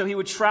 And so he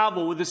would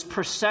travel with this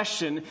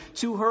procession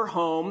to her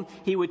home.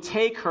 He would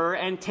take her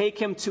and take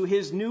him to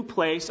his new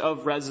place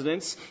of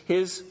residence,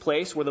 his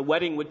place where the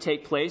wedding would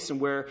take place and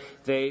where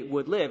they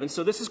would live. And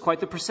so this is quite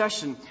the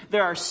procession.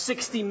 There are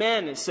 60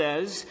 men, it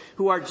says,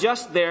 who are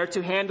just there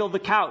to handle the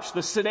couch,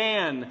 the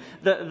sedan,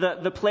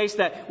 the place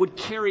that would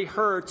carry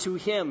her to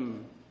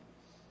him.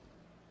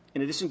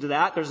 In addition to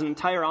that, there's an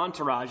entire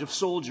entourage of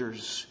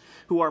soldiers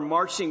who are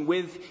marching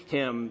with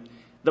him.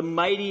 The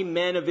mighty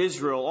men of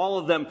Israel, all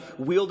of them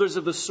wielders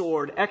of the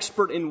sword,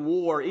 expert in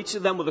war, each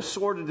of them with a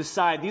sword at his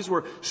side. These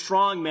were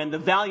strong men, the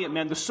valiant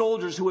men, the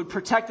soldiers who would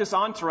protect this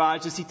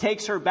entourage as he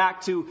takes her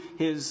back to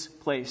his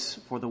place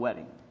for the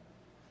wedding.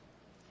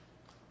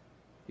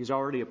 He's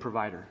already a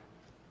provider.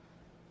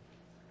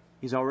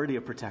 He's already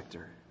a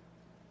protector.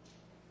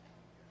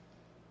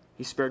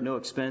 He spared no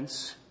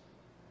expense.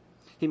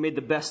 He made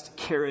the best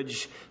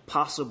carriage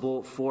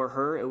possible for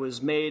her. It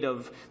was made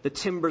of the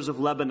timbers of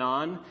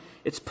Lebanon,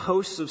 its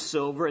posts of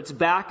silver, its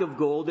back of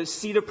gold, its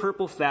seat of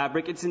purple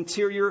fabric, its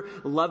interior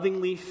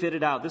lovingly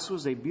fitted out. This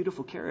was a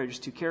beautiful carriage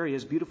to carry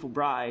his beautiful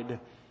bride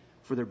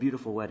for their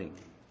beautiful wedding.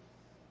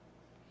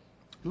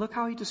 Look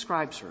how he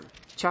describes her.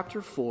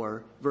 Chapter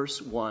 4,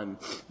 verse 1.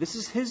 This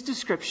is his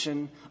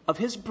description of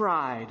his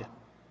bride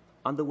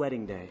on the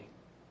wedding day.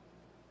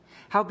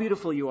 How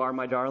beautiful you are,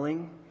 my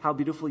darling. How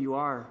beautiful you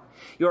are.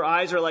 Your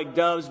eyes are like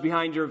doves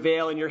behind your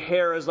veil, and your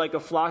hair is like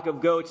a flock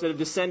of goats that have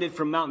descended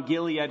from Mount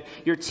Gilead.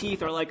 Your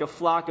teeth are like a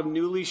flock of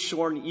newly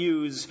shorn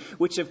ewes,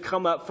 which have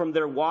come up from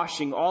their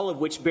washing, all of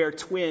which bear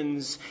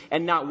twins,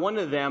 and not one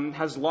of them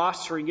has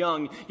lost her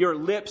young. Your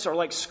lips are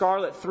like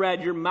scarlet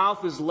thread. Your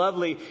mouth is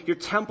lovely. Your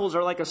temples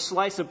are like a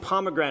slice of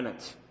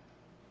pomegranate.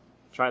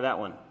 Try that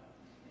one.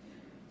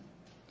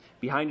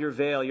 behind your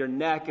veil. Your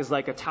neck is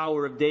like a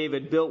tower of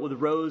David, built with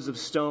rows of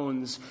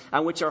stones,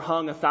 on which are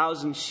hung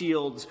 1,000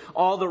 shields,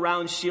 all the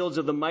round shields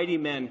of the mighty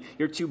men.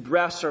 Your 2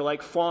 breasts are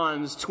like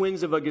fawns,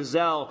 twins of a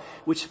gazelle,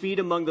 which feed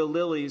among the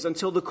lilies.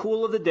 Until the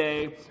cool of the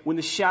day, when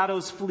the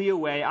shadows flee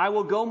away, I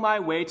will go my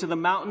way to the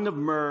mountain of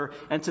myrrh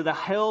and to the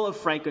hill of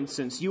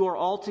frankincense. You are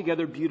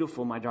altogether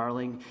beautiful, my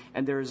darling,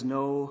 and there is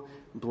no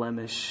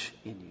blemish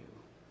in you.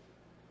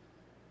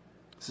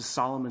 This is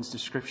Solomon's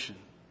description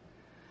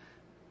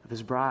of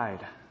his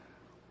bride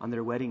on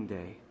their wedding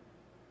day.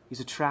 He's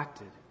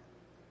attracted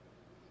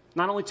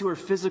not only to her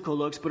physical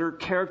looks, but her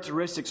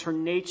characteristics, her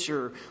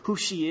nature, who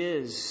she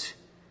is.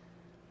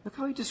 Look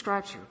how he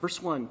describes her. Verse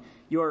 1,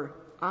 your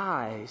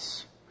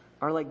eyes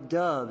are like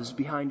doves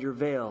behind your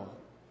veil.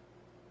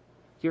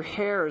 Your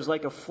hair is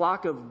like a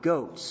flock of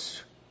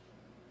goats.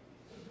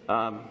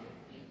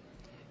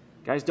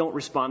 Guys, don't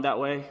respond that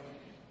way.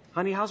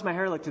 Honey, how's my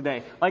hair look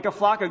today? Like a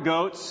flock of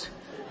goats.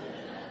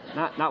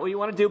 Not what you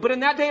want to do, but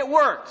in that day it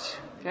worked.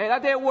 Okay,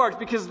 that day it worked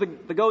because the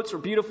goats were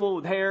beautiful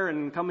with hair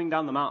and coming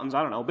down the mountains.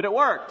 I don't know, but it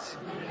worked.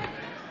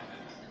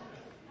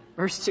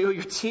 Verse 2,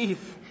 your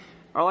teeth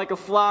are like a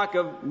flock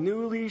of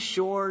newly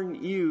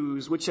shorn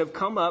ewes, which have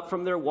come up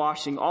from their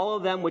washing, all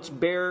of them which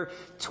bear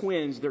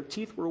twins. Their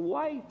teeth were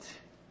white,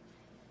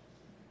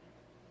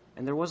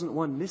 and there wasn't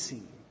one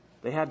missing.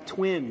 They had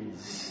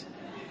twins.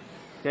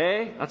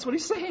 Okay, that's what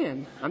he's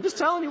saying. I'm just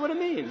telling you what it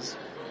means.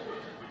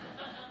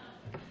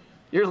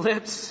 Your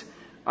lips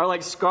are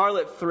like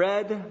scarlet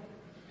thread.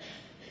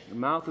 Your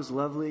mouth is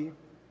lovely. Your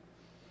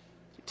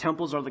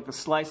temples are like the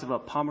slice of a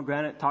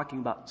pomegranate, talking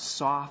about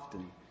soft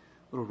and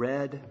a little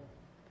red.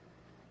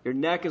 Your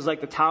neck is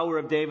like the Tower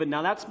of David.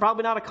 Now, that's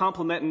probably not a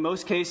compliment in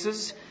most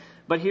cases,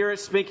 but here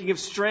it's speaking of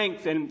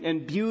strength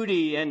and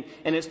beauty, and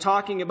it's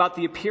talking about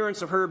the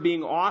appearance of her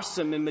being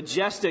awesome and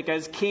majestic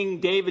as King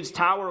David's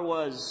tower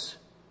was.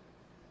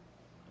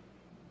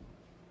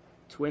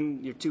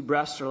 Your 2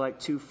 breasts are like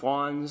 2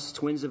 fawns,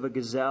 twins of a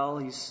gazelle.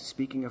 He's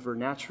speaking of her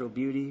natural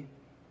beauty.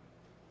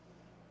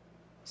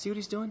 See what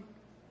he's doing?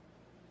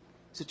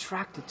 He's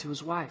attracted to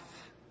his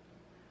wife.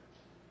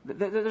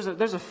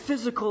 There's a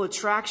physical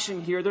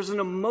attraction here. There's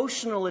an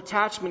emotional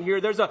attachment here.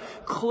 There's a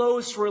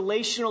close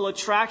relational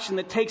attraction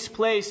that takes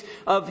place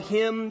of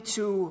him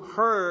to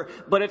her.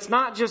 But it's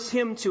not just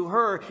him to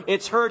her,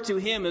 it's her to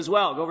him as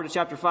well. Go over to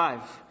chapter 5.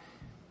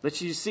 Let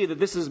you see that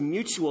this is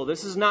mutual.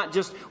 This is not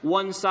just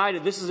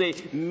one-sided. This is a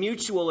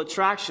mutual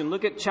attraction.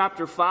 Look at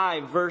chapter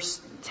 5,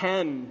 verse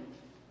 10.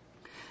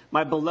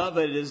 My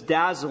beloved is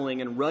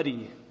dazzling and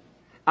ruddy,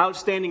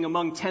 outstanding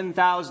among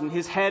 10,000.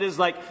 His head is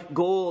like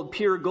gold,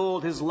 pure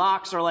gold. His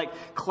locks are like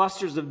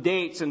clusters of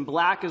dates and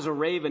black as a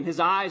raven. His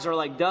eyes are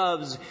like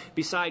doves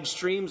beside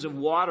streams of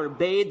water,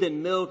 bathed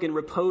in milk and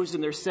reposed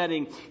in their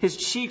setting. His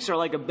cheeks are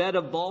like a bed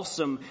of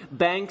balsam,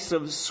 banks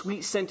of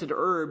sweet-scented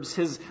herbs.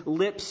 His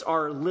lips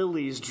are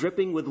lilies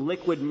dripping with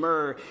liquid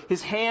myrrh.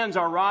 His hands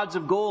are rods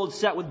of gold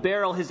set with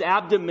beryl. His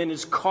abdomen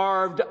is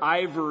carved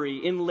ivory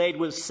inlaid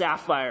with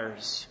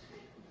sapphires.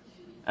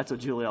 That's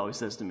what Julie always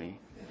says to me.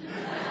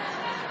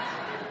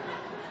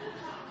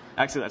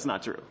 Actually, that's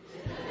not true.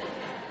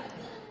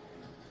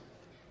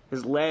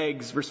 His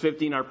legs, verse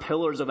 15, are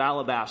pillars of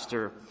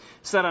alabaster,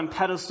 set on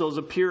pedestals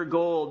of pure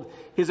gold.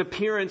 His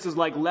appearance is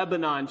like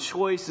Lebanon,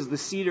 choice as the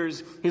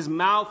cedars. His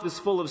mouth is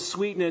full of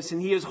sweetness, and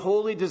he is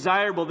wholly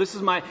desirable. This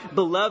is my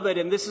beloved,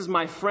 and this is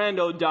my friend,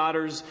 O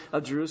daughters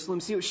of Jerusalem.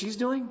 See what she's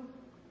doing?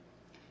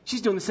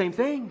 She's doing the same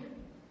thing.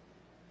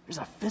 There's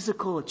a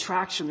physical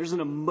attraction. There's an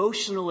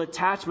emotional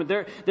attachment.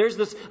 There's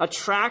this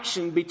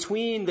attraction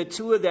between the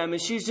two of them.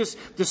 And she's just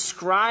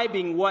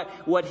describing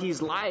what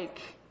he's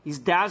like. He's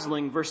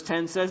dazzling, verse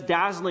 10 says,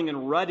 dazzling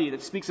and ruddy.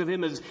 That speaks of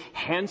him as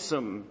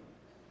handsome.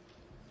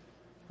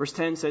 Verse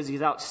 10 says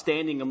he's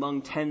outstanding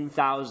among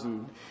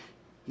 10,000.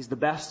 He's the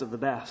best of the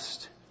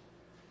best.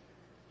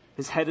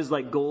 His head is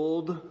like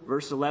gold.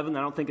 Verse 11,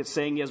 I don't think it's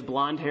saying he has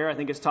blonde hair. I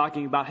think it's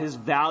talking about his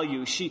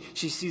value. She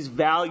sees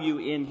value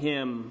in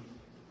him.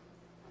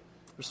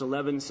 Verse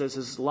 11 says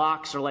his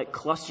locks are like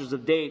clusters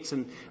of dates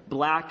and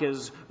black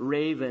as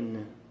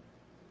raven.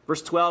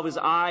 Verse 12, his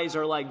eyes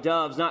are like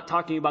doves, not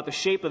talking about the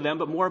shape of them,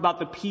 but more about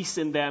the peace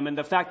in them and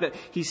the fact that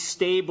he's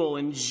stable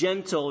and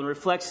gentle and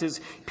reflects his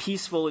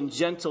peaceful and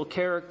gentle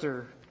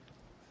character.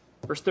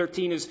 Verse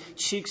 13, his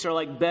cheeks are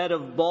like bed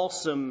of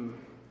balsam.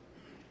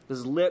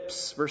 His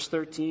lips, verse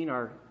 13,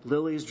 are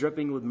lilies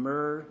dripping with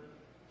myrrh.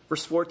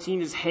 Verse 14,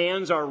 his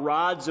hands are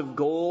rods of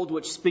gold,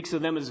 which speaks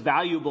of them as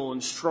valuable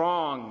and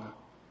strong.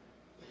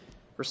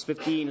 Verse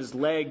 15, his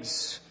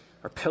legs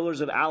are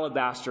pillars of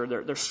alabaster.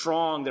 They're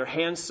strong, they're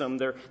handsome,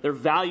 they're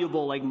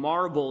valuable like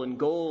marble and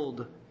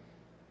gold.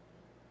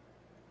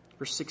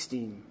 Verse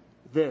 16,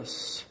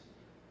 this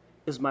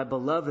is my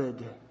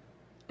beloved,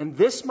 and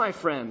this my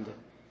friend,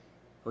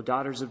 O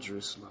daughters of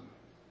Jerusalem.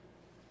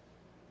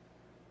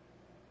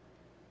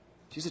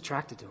 She's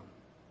attracted to him.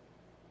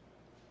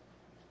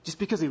 Just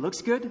because he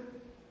looks good?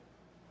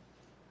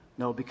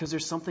 No, because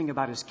there's something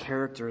about his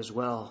character as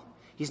well.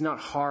 He's not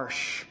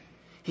harsh.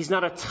 He's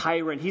not a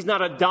tyrant. He's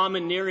not a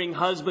domineering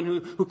husband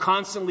who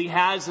constantly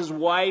has his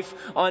wife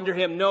under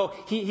him. No,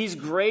 he's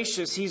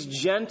gracious. He's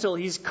gentle.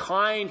 He's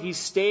kind. He's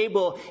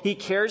stable. He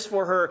cares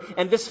for her.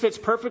 And this fits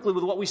perfectly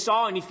with what we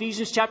saw in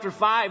Ephesians chapter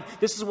 5.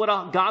 This is what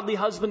a godly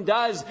husband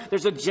does.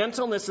 There's a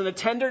gentleness and a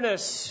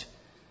tenderness.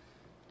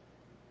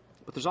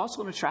 But there's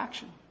also an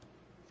attraction.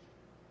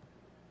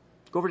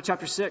 Go over to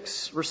chapter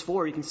 6, verse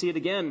 4. You can see it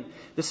again.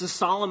 This is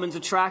Solomon's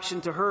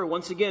attraction to her.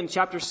 Once again,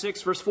 chapter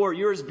 6, verse 4.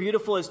 You're as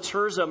beautiful as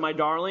Tirzah, my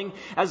darling,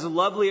 as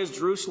lovely as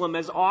Jerusalem,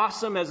 as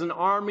awesome as an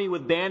army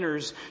with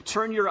banners.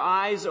 Turn your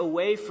eyes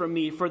away from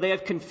me, for they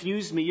have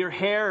confused me. Your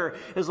hair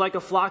is like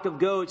a flock of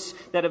goats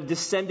that have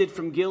descended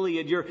from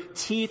Gilead. Your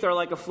teeth are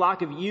like a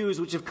flock of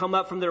ewes which have come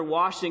up from their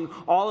washing,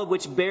 all of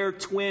which bear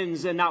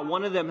twins, and not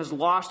one of them has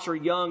lost her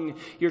young.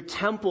 Your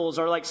temples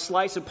are like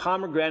slice of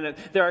pomegranate.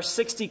 There are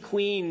 60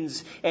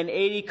 queens and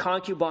 80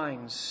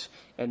 concubines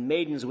and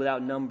maidens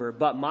without number.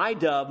 But my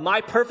dove,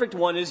 my perfect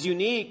one, is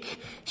unique.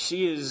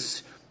 She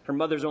is her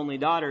mother's only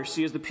daughter.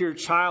 She is the pure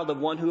child of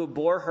one who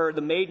bore her.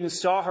 The maidens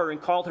saw her and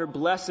called her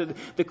blessed.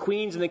 The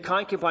queens and the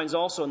concubines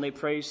also, and they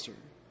praised her.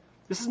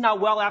 This is now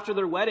well after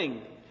their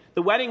wedding.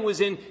 The wedding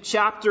was in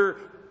chapter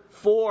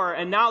 4,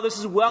 and now this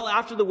is well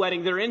after the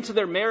wedding. They're into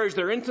their marriage.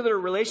 They're into their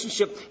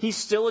relationship. He's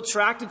still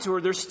attracted to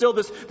her. There's still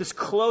this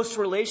close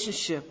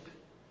relationship.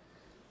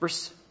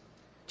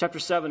 Chapter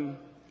 7,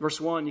 verse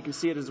 1, you can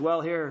see it as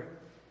well here.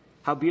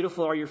 How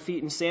beautiful are your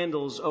feet in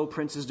sandals, O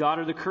prince's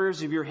daughter. The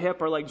curves of your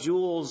hip are like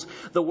jewels,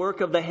 the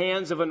work of the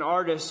hands of an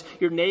artist.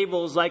 Your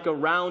navel is like a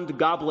round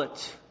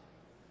goblet,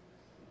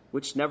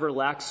 which never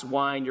lacks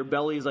wine. Your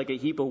belly is like a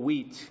heap of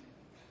wheat.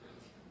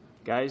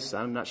 Guys,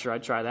 I'm not sure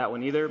I'd try that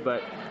one either,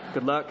 but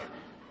good luck.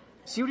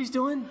 See what he's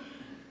doing?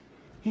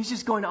 He's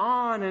just going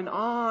on and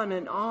on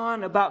and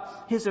on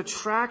about his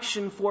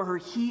attraction for her.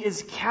 He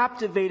is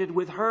captivated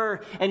with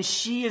her, and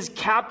she is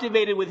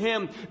captivated with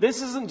him.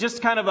 This isn't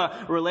just kind of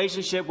a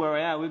relationship where,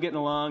 yeah, we're getting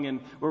along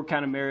and we're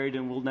kind of married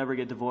and we'll never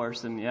get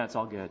divorced and yeah, it's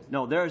all good.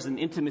 No, there's an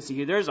intimacy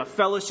here. There's a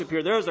fellowship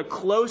here. There's a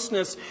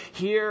closeness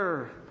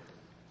here.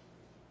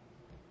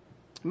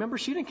 Remember,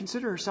 she didn't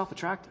consider herself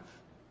attractive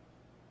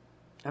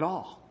at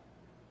all.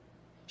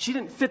 She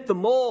didn't fit the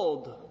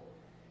mold.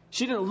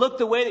 She didn't look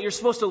the way that you're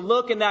supposed to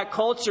look in that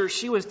culture.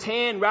 She was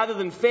tan rather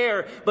than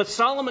fair. But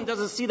Solomon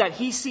doesn't see that.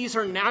 He sees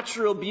her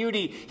natural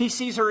beauty. He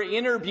sees her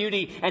inner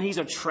beauty, and he's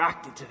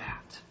attracted to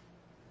that.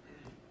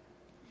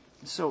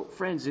 So,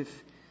 friends,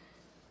 if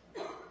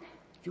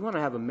you want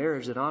to have a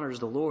marriage that honors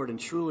the Lord and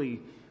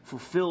truly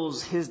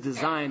fulfills His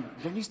design,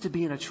 there needs to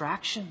be an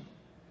attraction.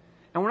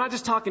 And we're not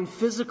just talking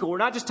physical. We're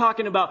not just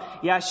talking about,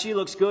 yeah, she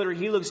looks good or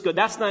he looks good.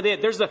 That's not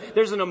it. There's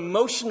an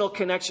emotional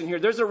connection here.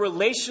 There's a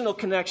relational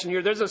connection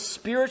here. There's a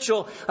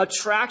spiritual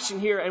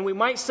attraction here. And we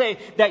might say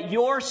that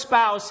your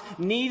spouse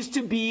needs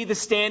to be the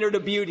standard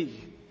of beauty.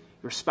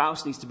 Your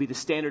spouse needs to be the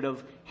standard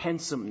of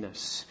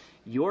handsomeness.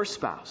 Your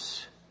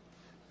spouse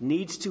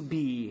needs to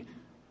be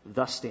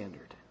the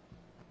standard.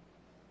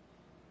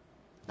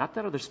 Not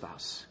that other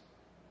spouse.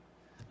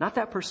 Not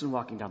that person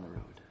walking down the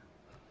road.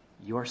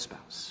 Your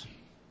spouse.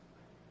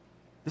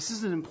 This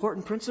is an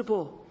important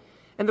principle.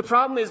 And the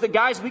problem is that,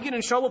 guys, we get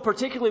in trouble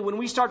particularly when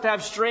we start to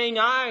have straying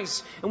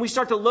eyes and we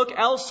start to look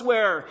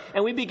elsewhere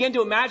and we begin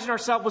to imagine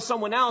ourselves with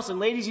someone else. And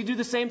ladies, you do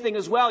the same thing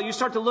as well. You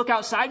start to look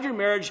outside your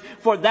marriage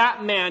for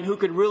that man who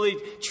could really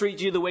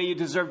treat you the way you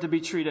deserve to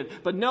be treated.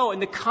 But no, in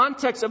the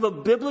context of a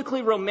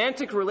biblically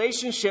romantic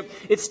relationship,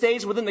 it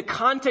stays within the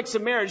context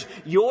of marriage.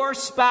 Your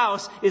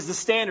spouse is the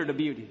standard of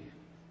beauty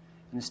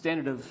and the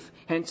standard of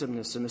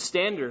handsomeness and the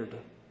standard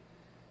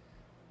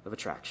of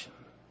attraction.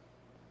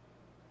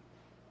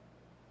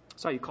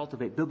 That's how you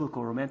cultivate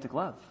biblical romantic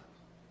love.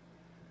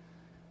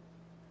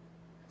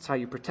 That's how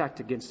you protect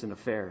against an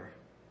affair.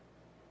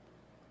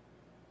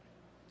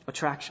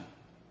 Attraction.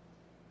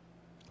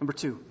 Number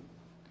 2,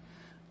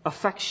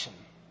 affection.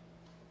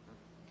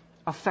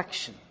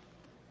 Affection.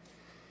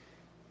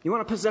 You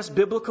want to possess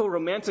biblical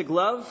romantic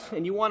love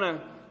and you want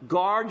to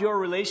guard your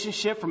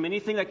relationship from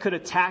anything that could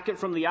attack it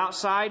from the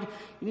outside,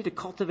 you need to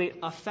cultivate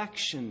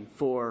affection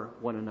for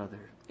one another.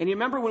 And you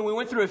remember when we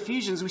went through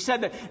Ephesians, we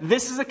said that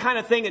this is the kind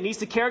of thing that needs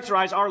to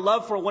characterize our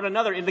love for one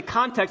another in the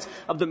context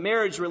of the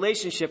marriage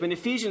relationship. In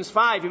Ephesians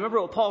 5, you remember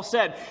what Paul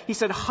said? He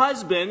said,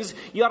 husbands,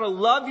 you ought to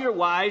love your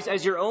wives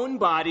as your own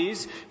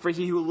bodies, for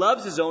he who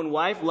loves his own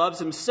wife loves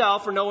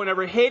himself, for no one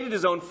ever hated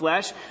his own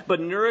flesh, but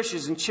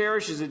nourishes and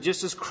cherishes it,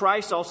 just as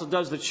Christ also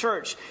does the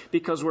church,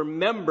 because we're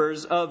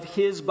members of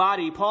his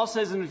body. Paul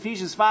says in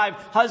Ephesians 5,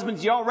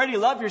 husbands, you already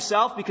love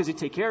yourself because you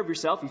take care of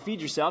yourself, you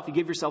feed yourself, you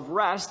give yourself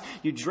rest,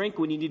 you drink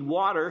when you need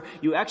water,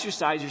 you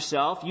exercise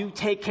yourself, you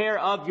take care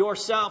of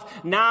yourself.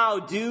 Now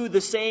do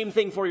the same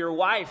thing for your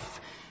wife.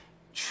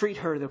 Treat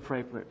her the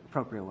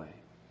appropriate way.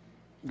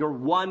 You're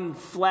one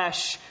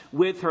flesh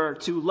with her.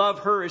 To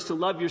love her is to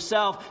love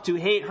yourself. To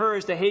hate her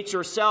is to hate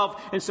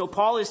yourself. And so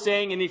Paul is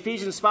saying in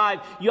Ephesians 5,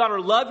 you ought to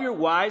love your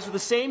wives with the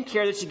same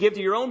care that you give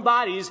to your own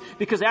bodies,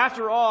 because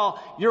after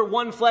all, you're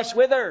one flesh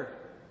with her.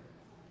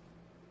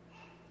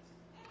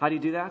 How do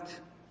you do that?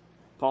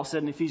 Paul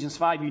said in Ephesians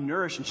 5, you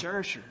nourish and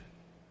cherish her.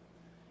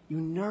 You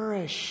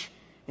nourish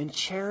and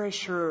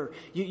cherish her.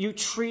 You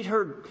treat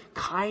her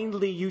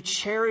kindly. You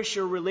cherish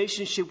your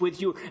relationship with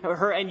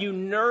her, and you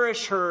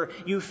nourish her.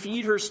 You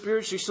feed her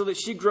spiritually so that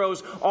she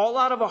grows all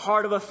out of a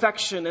heart of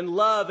affection and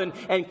love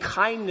and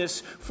kindness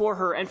for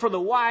her. And for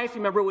the wife,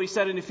 remember what he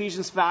said in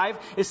Ephesians 5?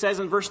 It says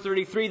in verse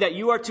 33 that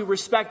you are to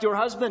respect your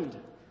husband.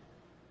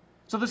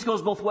 So this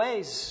goes both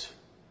ways.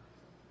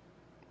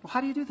 Well, how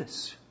do you do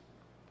this?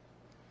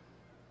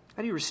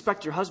 How do you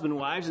respect your husband,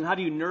 wives? And how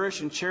do you nourish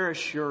and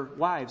cherish your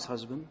wives,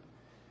 husband?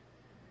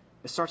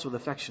 It starts with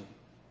affection.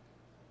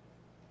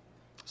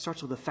 It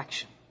starts with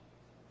affection.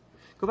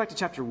 Go back to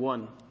chapter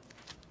 1.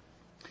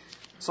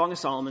 Song of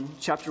Solomon,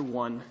 chapter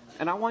 1.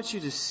 And I want you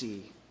to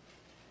see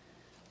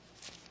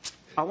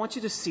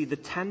the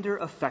tender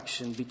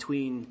affection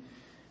between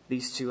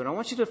these two. And I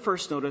want you to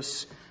first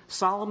notice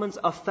Solomon's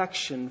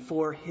affection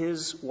for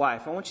his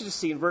wife. I want you to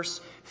see in verse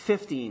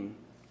 15.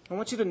 I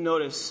want you to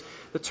notice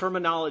the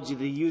terminology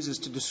that he uses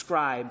to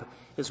describe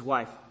his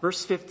wife.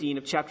 Verse 15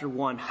 of chapter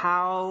 1.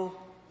 How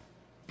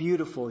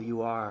beautiful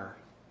you are,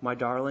 my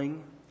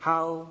darling.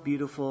 How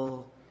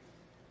beautiful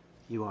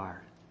you are.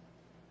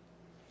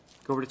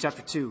 Go over to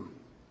chapter 2,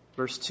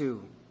 verse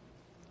 2.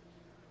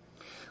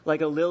 Like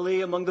a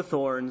lily among the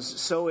thorns,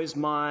 so is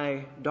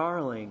my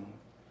darling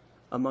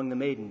among the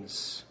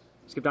maidens.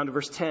 Skip down to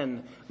verse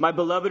 10. My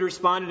beloved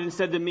responded and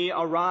said to me,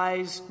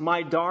 arise,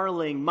 my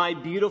darling, my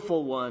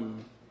beautiful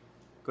one.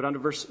 Go down to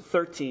verse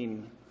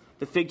 13.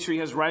 The fig tree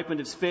has ripened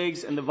its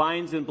figs, and the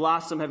vines in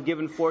blossom have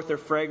given forth their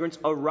fragrance.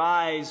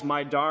 Arise,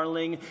 my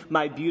darling,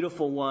 my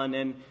beautiful one,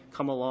 and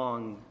come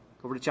along.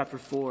 Go over to chapter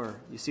 4.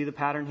 You see the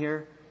pattern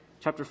here?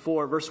 Chapter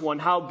 4, verse 1.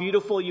 How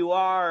beautiful you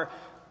are,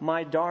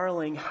 my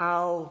darling.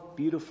 How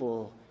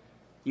beautiful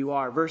you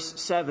are. Verse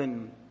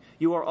 7.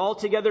 You are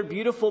altogether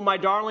beautiful, my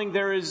darling.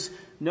 There is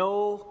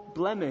no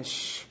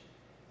blemish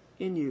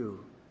in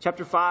you.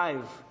 Chapter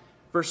 5.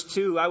 Verse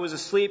 2, I was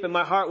asleep and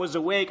my heart was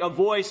awake. A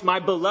voice, my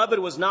beloved,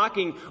 was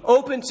knocking.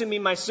 Open to me,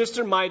 my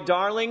sister, my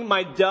darling,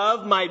 my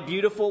dove, my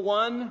beautiful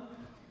one.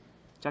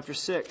 Chapter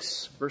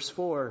 6, verse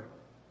 4.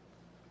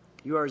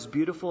 You are as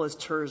beautiful as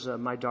Tirzah,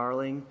 my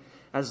darling,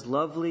 as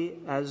lovely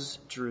as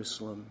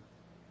Jerusalem.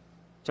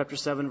 Chapter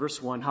 7,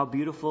 verse 1. How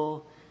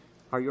beautiful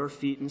are your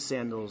feet in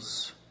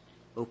sandals,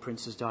 O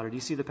prince's daughter. Do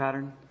you see the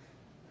pattern?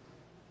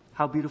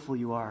 How beautiful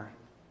you are,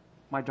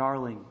 my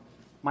darling.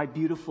 My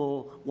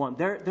beautiful one.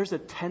 There's a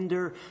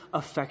tender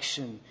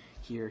affection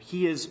here.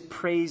 He is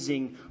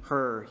praising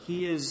her.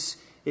 He is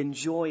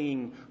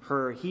enjoying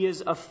her. He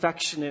is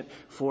affectionate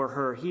for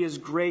her. He is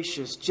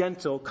gracious,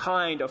 gentle,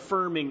 kind,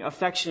 affirming,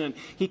 affectionate.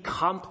 He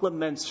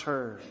compliments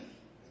her.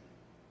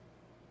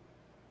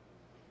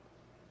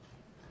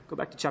 Go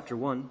back to chapter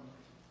 1.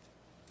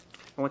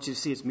 I want you to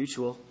see it's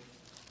mutual.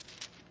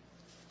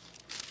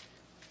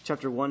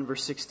 Chapter 1,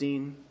 verse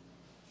 16.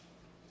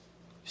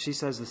 She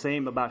says the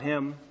same about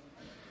him.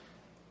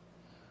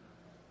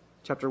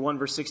 Chapter 1,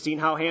 verse 16,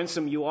 how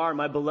handsome you are,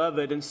 my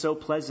beloved, and so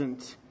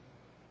pleasant.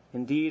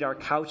 Indeed, our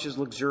couch is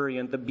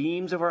luxuriant. The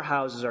beams of our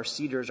houses are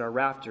cedars, our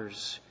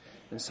rafters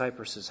and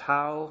cypresses.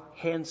 How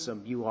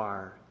handsome you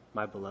are,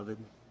 my beloved.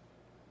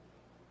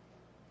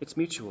 It's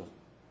mutual.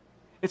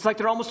 It's like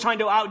they're almost trying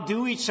to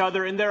outdo each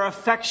other in their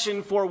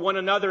affection for one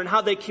another and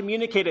how they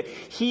communicate it.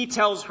 He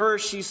tells her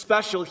she's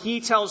special.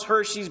 He tells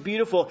her she's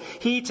beautiful.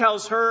 He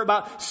tells her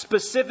about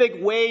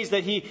specific ways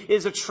that he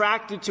is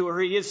attracted to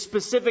her. He is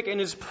specific in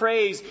his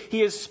praise.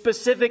 He is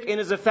specific in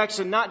his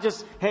affection, not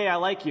just, hey, I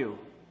like you.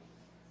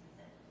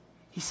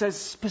 He says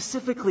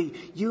specifically,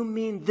 you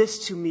mean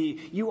this to me.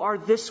 You are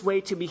this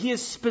way to me. He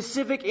is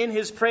specific in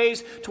his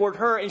praise toward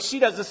her, and she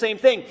does the same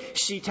thing.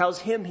 She tells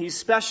him he's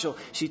special.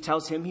 She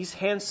tells him he's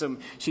handsome.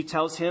 She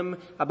tells him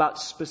about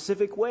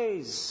specific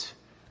ways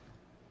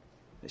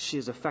that she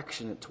is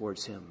affectionate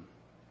towards him.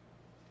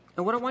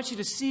 And what I want you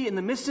to see in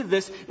the midst of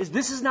this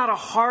is not a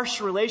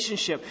harsh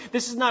relationship.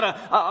 This is not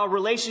a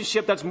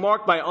relationship that's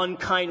marked by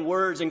unkind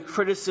words and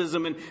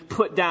criticism and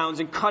put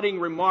downs and cutting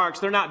remarks.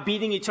 They're not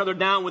beating each other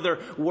down with their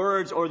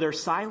words or their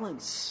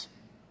silence.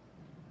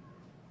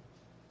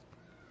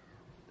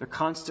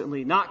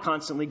 They're not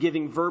constantly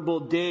giving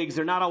verbal digs.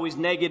 They're not always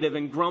negative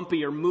and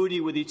grumpy or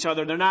moody with each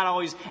other. They're not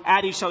always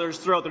at each other's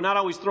throat. They're not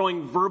always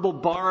throwing verbal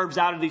barbs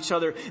out at each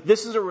other.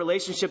 This is a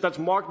relationship that's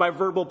marked by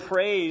verbal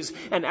praise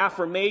and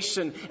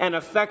affirmation and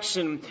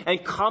affection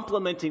and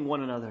complimenting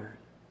one another.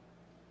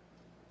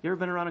 You ever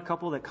been around a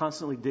couple that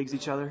constantly digs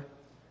each other?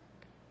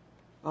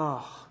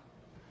 Oh,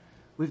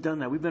 we've done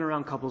that. We've been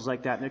around couples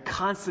like that, and they're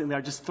constantly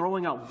are just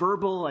throwing out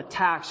verbal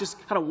attacks, just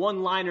kind of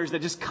one-liners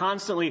that just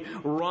constantly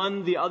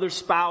run the other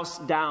spouse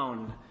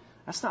down.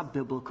 That's not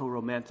biblical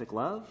romantic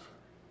love.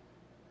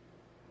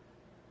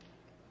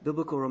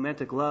 Biblical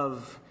romantic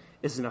love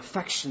is an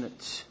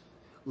affectionate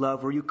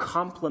love where you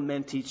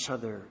compliment each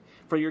other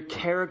for your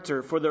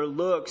character, for their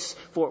looks,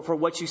 for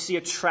what you see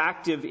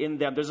attractive in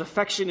them. There's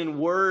affection in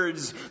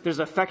words. There's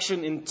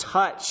affection in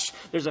touch.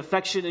 There's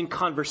affection in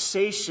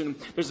conversation.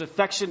 There's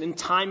affection in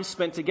time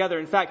spent together.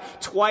 In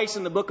fact, twice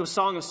in the book of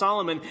Song of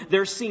Solomon,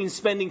 they're seen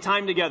spending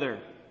time together.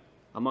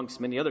 amongst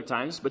many other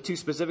times, but 2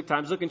 specific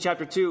times. Look in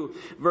chapter 2,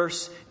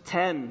 verse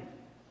 10.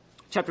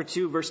 Chapter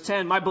 2, verse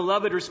 10, my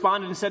beloved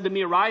responded and said to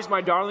me, arise, my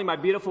darling, my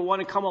beautiful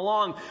one, and come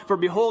along. For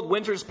behold,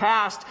 winter's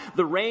past,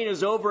 the rain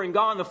is over and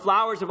gone, the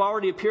flowers have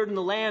already appeared in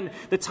the land.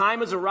 The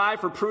time has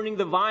arrived for pruning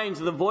the vines.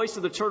 The voice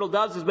of the turtle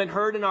doves has been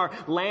heard in our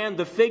land.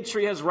 The fig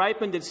tree has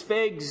ripened its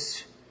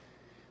figs.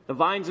 The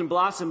vines and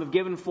blossom have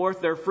given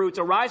forth their fruits.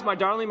 Arise, my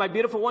darling, my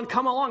beautiful one,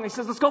 come along. He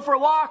says, let's go for a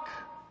walk.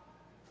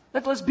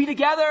 Let's be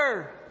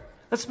together.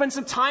 Let's spend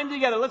some time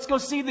together. Let's go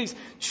see these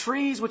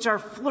trees which are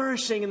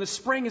flourishing and the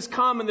spring has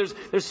come and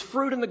there's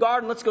fruit in the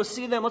garden. Let's go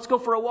see them. Let's go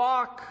for a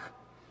walk.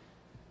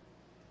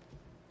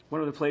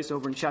 One other place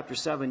over in chapter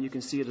 7, you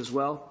can see it as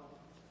well.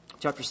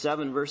 Chapter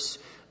 7, verse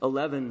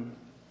 11,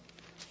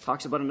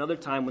 talks about another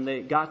time when they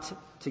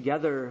got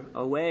together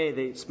away.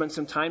 They spent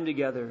some time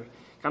together.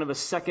 Kind of a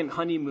second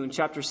honeymoon.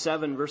 Chapter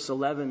 7, verse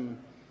 11,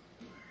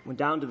 went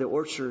down to the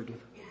orchard.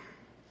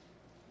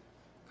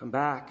 Come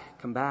back,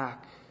 come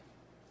back.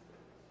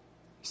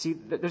 See,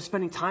 they're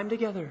spending time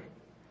together.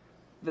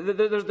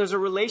 There's a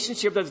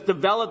relationship that's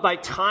developed by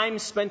time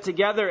spent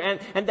together,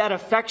 and that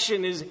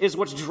affection is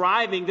what's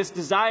driving this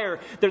desire.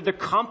 They're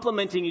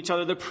complementing each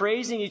other. They're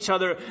praising each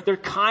other. They're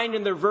kind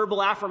in their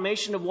verbal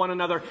affirmation of one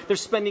another. They're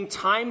spending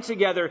time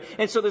together.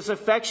 And so this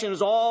affection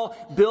is all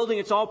building.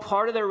 It's all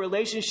part of their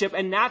relationship.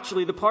 And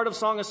naturally, the part of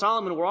Song of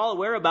Solomon we're all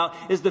aware about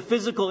is the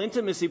physical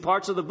intimacy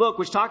parts of the book,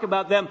 which talk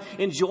about them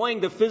enjoying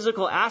the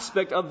physical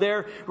aspect of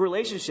their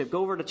relationship.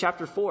 Go over to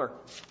chapter 4.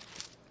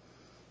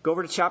 Go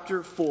over to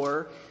chapter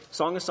 4,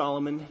 Song of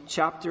Solomon,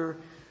 chapter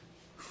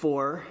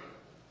 4.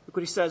 Look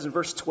what he says in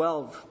verse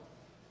 12.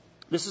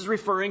 This is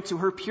referring to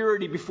her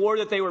purity before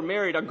that they were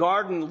married. A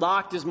garden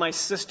locked is my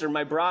sister,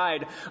 my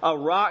bride. A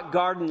rock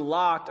garden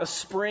locked, a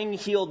spring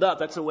healed up.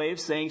 That's a way of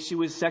saying she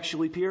was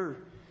sexually pure.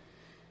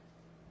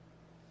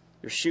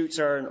 Your shoots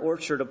are an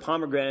orchard of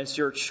pomegranates,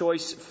 your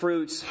choice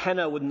fruits,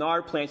 henna with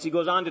nard plants. He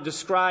goes on to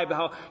describe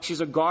how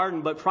she's a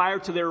garden, but prior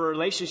to their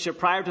relationship,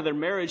 prior to their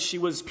marriage, she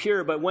was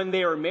pure. But when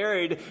they were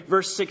married,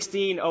 verse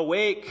 16,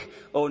 awake,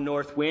 O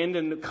north wind,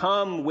 and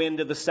come, wind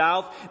of the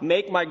south.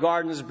 Make my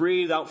gardens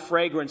breathe out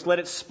fragrance. Let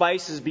its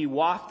spices be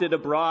wafted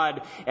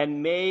abroad.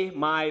 And may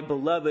my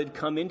beloved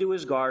come into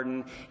his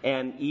garden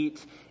and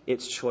eat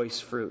its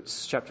choice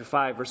fruits. Chapter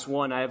 5, verse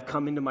 1, I have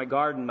come into my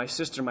garden, my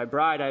sister, my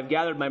bride. I have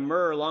gathered my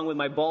myrrh along with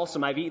my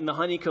balsam. I have eaten the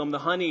honeycomb, the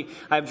honey.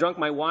 I have drunk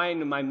my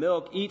wine and my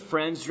milk. Eat,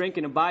 friends, drink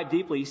and imbibe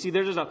deeply. You see,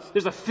 there's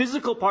a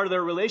physical part of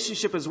their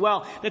relationship as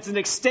well. That's an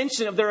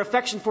extension of their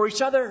affection for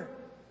each other.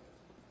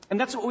 And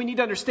that's what we need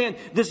to understand.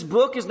 This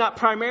book is not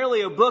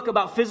primarily a book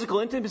about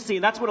physical intimacy.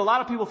 And that's what a lot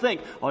of people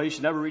think. Oh, you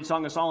should never read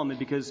Song of Solomon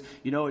because,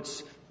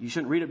 you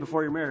shouldn't read it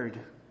before you're married.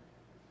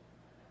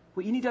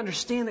 Well, you need to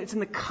understand that it's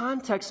in the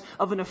context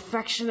of an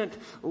affectionate,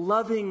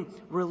 loving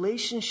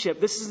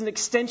relationship. This is an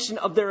extension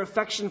of their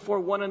affection for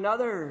one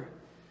another.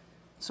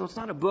 So it's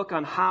not a book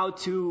on how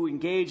to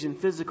engage in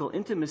physical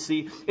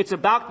intimacy. It's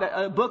about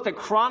a book that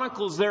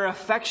chronicles their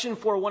affection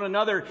for one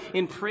another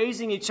in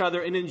praising each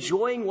other, in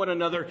enjoying one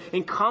another,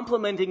 in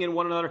complimenting in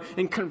one another,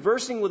 in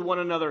conversing with one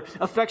another.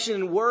 Affection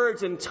in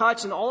words and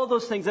touch and all of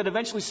those things that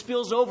eventually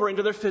spills over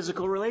into their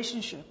physical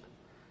relationship.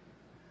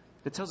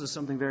 It tells us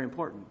something very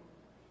important.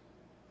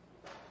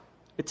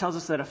 It tells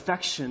us that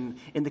affection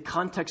in the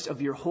context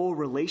of your whole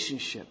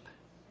relationship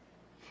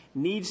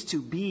needs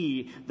to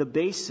be the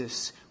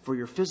basis for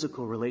your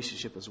physical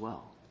relationship as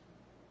well.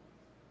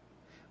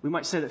 We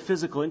might say that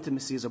physical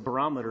intimacy is a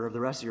barometer of the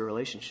rest of your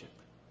relationship.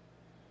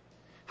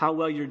 How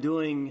well you're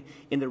doing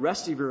in the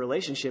rest of your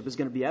relationship is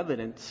going to be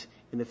evident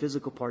in the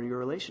physical part of your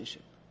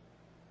relationship.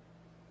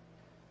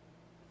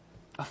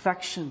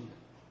 Affection.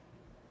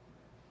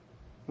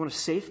 You want to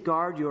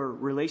safeguard your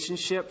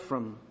relationship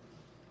from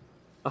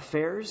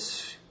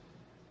affairs?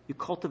 You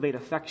cultivate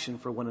affection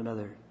for one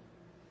another.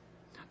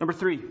 Number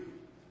 3.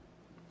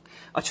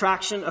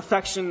 Attraction,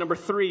 affection. Number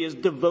 3 is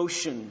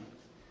devotion.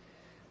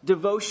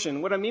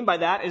 Devotion. What I mean by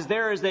that is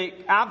there is a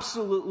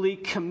absolutely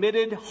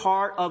committed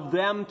heart of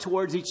them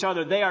towards each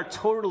other. They are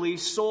totally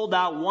sold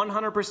out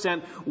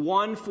 100%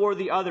 one for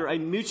the other. A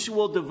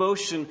mutual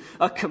devotion,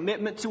 a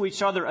commitment to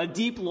each other, a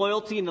deep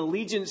loyalty and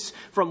allegiance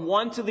from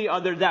one to the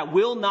other that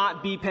will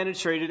not be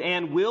penetrated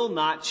and will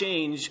not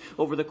change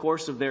over the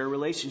course of their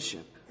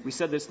relationship. We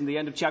said this in the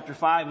end of chapter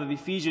 5 of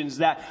Ephesians,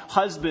 that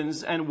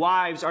husbands and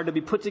wives are to be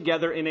put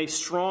together in a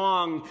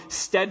strong,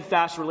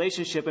 steadfast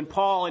relationship. And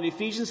Paul in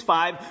Ephesians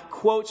 5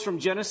 quotes from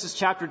Genesis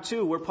chapter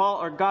 2,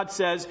 where God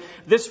says,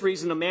 this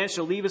reason a man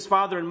shall leave his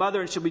father and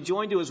mother and shall be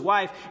joined to his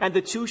wife, and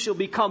the two shall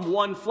become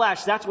one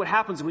flesh. That's what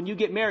happens when you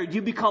get married.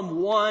 You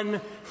become one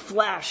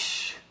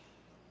flesh.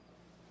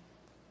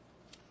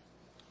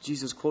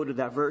 Jesus quoted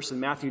that verse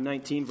in Matthew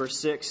 19, verse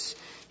 6.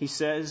 He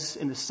says,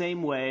 in the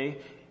same way,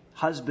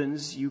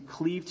 husbands, you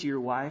cleave to your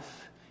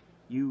wife,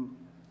 you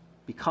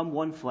become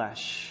one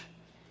flesh,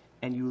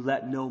 and you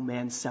let no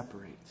man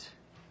separate.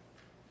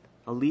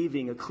 a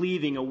leaving, a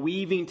cleaving, a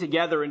weaving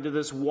together into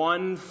this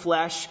one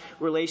flesh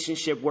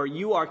relationship where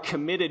you are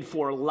committed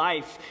for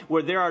life,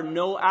 where there are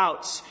no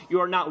outs. You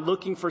are not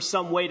looking for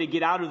some way to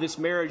get out of this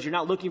marriage. You're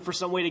not looking for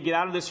some way to get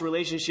out of this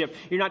relationship.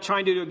 You're not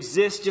trying to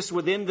exist just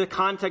within the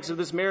context of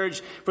this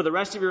marriage for the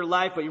rest of your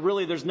life, but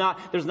really there's not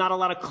a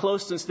lot of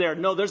closeness there.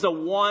 No, there's a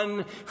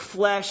one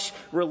flesh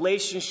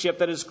relationship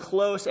that is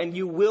close, and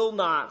you will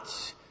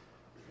not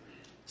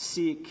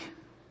seek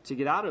to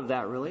get out of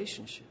that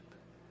relationship.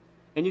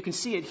 And you can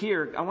see it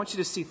here. I want you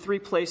to see 3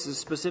 places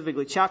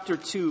specifically. Chapter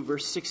 2,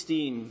 verse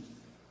 16.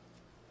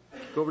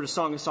 Go over to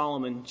Song of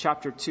Solomon,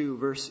 chapter 2,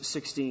 verse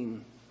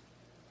 16.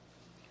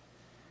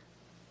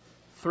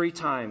 3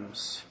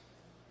 times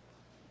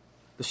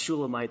the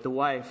Shulamite, the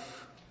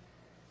wife,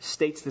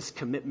 states this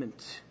commitment.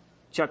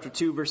 Chapter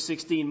 2, verse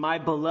 16. My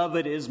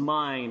beloved is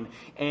mine,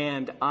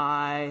 and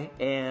I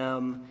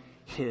am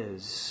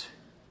his.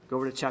 Go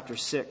over to chapter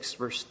 6,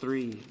 verse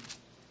 3.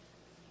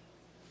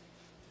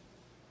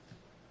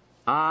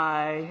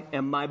 I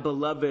am my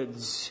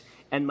beloved's,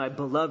 and my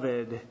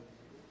beloved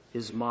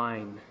is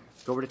mine.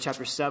 Go over to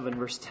chapter 7,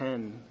 verse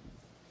 10.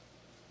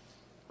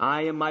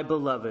 I am my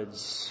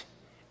beloved's,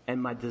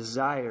 and my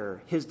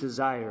desire, his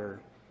desire,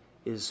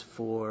 is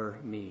for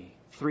me.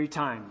 3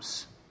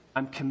 times.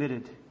 I'm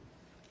committed.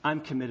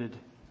 I'm committed.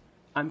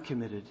 I'm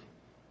committed.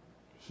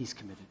 He's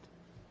committed.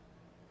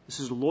 This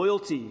is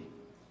loyalty.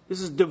 This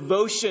is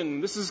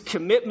devotion. This is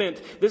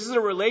commitment. This is a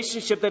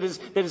relationship that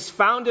is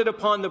founded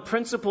upon the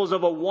principles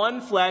of a one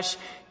flesh,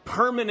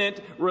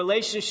 permanent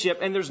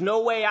relationship. And there's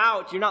no way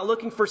out. You're not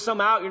looking for some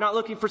out. You're not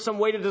looking for some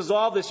way to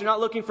dissolve this. You're not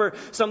looking for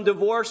some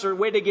divorce or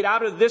way to get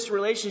out of this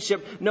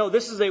relationship. No,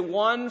 this is a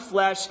one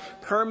flesh,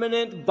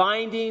 permanent,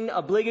 binding,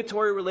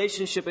 obligatory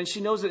relationship. And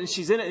she knows it, and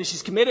she's in it, and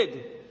she's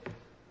committed.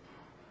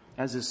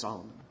 As is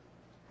Solomon.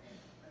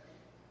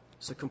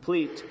 It's a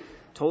complete,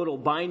 total,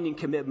 binding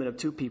commitment of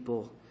 2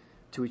 people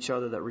to each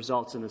other that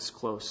results in this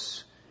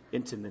close,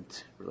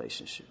 intimate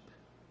relationship.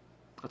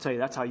 I'll tell you,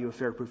 that's how you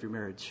affair-proof your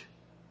marriage.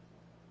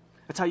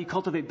 That's how you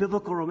cultivate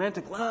biblical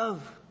romantic love.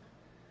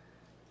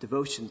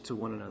 Devotion to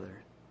one another.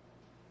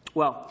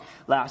 Well,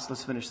 last,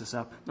 let's finish this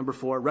up. Number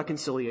 4,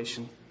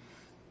 reconciliation.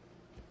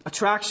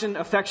 Attraction,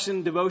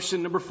 affection,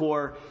 devotion. Number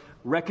 4,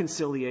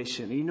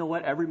 reconciliation. And you know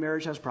what? Every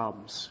marriage has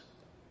problems,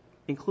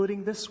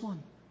 including this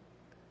one.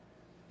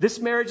 This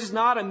marriage is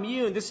not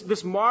immune.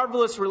 This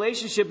marvelous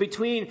relationship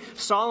between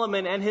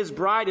Solomon and his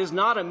bride is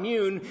not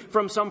immune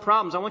from some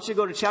problems. I want you to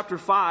go to chapter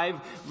 5,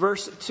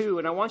 verse 2.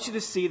 And I want you to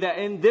see that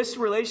in this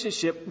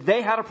relationship,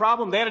 they had a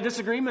problem. They had a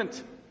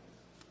disagreement.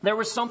 There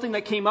was something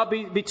that came up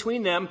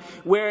between them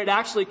where it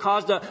actually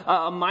caused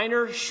a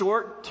minor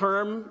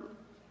short-term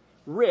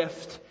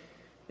rift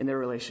in their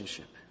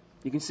relationship.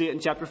 You can see it in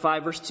chapter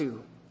 5, verse 2.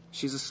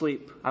 She's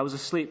asleep. I was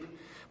asleep,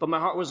 but my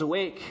heart was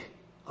awake.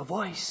 A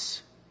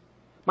voice.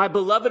 My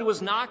beloved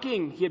was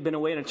knocking. He had been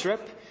away on a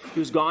trip. He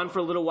was gone for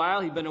a little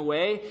while. He'd been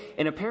away.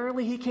 And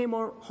apparently he came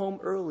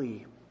home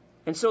early.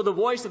 And so the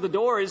voice at the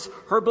door is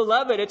her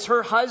beloved. It's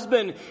her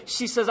husband.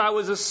 She says, I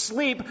was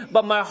asleep,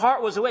 but my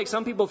heart was awake.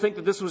 Some people think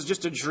that this was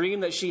just a dream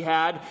that she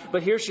had.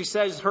 But here she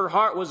says her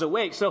heart was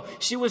awake. So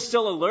she was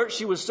still alert.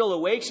 She was still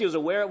awake. She was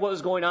aware of what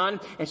was going on.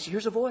 And she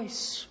hears a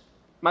voice.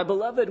 My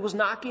beloved was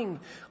knocking.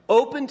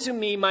 Open to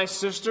me, my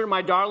sister,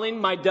 my darling,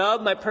 my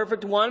dove, my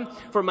perfect one,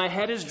 for my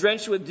head is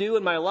drenched with dew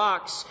and my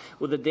locks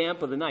with the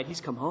damp of the night.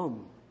 He's come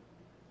home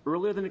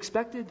earlier than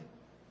expected.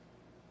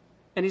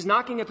 And he's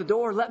knocking at the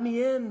door. Let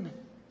me in.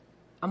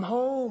 I'm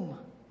home.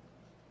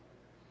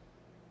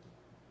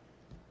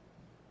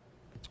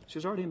 She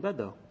was already in bed,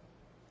 though.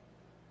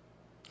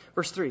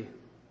 Verse 3.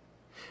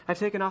 I've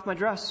taken off my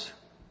dress.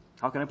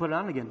 How can I put it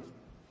on again?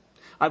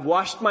 I've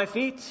washed my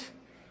feet.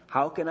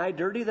 How can I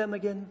dirty them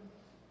again?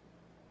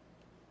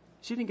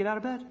 She didn't get out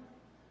of bed.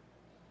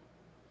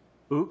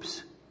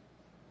 Oops.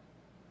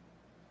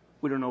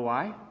 We don't know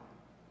why.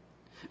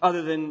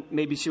 Other than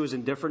maybe she was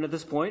indifferent at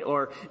this point,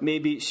 or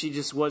maybe she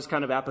just was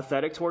kind of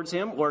apathetic towards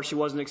him, or she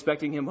wasn't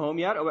expecting him home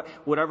yet, or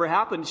whatever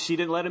happened, she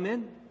didn't let him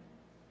in.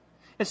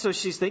 And so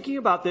she's thinking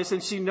about this,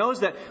 and she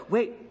knows that,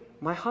 wait,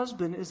 my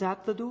husband is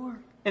at the door.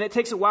 And it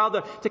takes a while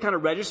to kind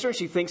of register.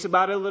 She thinks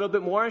about it a little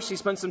bit more. She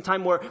spends some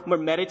time more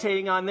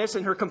meditating on this.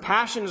 And her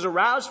compassion is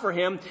aroused for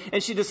him.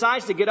 And she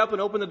decides to get up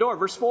and open the door.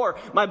 Verse 4,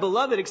 my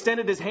beloved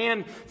extended his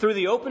hand through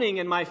the opening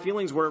and my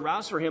feelings were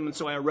aroused for him. And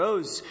so I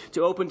arose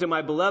to open to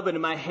my beloved.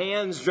 And my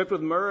hands dripped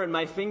with myrrh and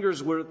my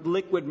fingers were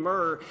liquid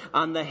myrrh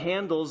on the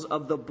handles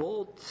of the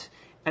bolt.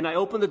 And I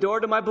opened the door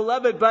to my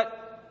beloved,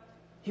 but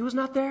he was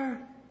not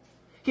there.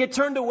 He had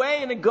turned away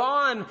and had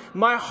gone.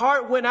 My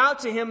heart went out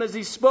to him as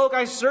he spoke.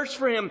 I searched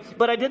for him,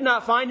 but I did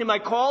not find him. I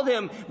called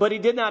him, but he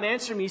did not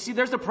answer me. See,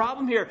 there's the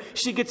problem here.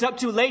 She gets up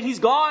too late. He's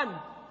gone.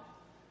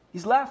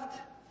 He's left.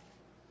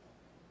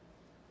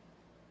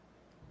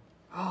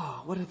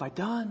 Oh, what have I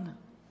done?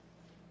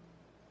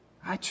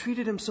 I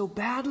treated him so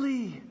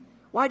badly.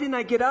 Why didn't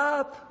I get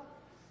up?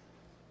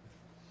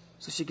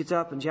 So she gets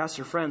up and she asks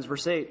her friends.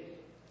 Verse 8.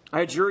 I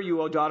adjure you,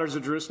 O daughters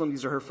of Jerusalem,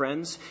 these are her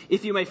friends,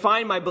 if you may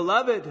find my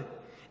beloved,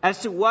 as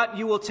to what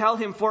you will tell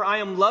him, for I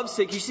am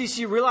lovesick. You see,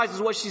 she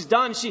realizes what she's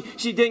done. She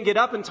didn't get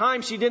up in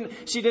time. She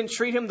didn't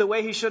treat him the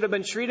way he should have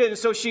been treated. And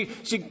so she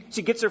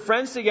gets her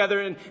friends together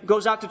and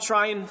goes out to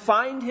try and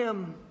find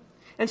him.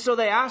 And so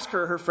they ask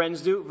her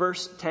friends do,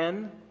 verse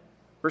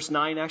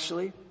 9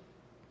 actually.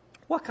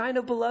 What kind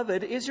of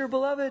beloved is your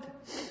beloved?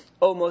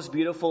 O most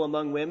beautiful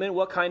among women,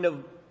 what kind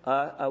of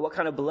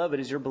beloved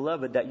is your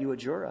beloved that you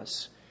adjure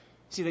us?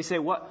 See, they say,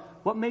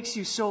 what makes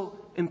you so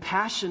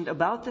impassioned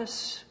about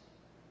this?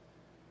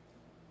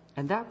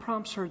 And that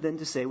prompts her then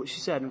to say what she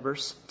said in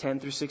verse 10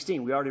 through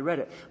 16. We already read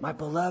it. My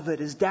beloved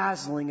is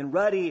dazzling and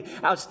ruddy,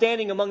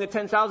 outstanding among the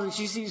 10,000.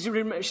 She's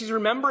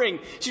remembering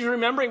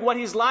what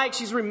he's like.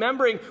 She's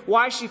remembering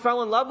why she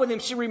fell in love with him.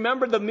 She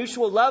remembered the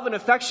mutual love and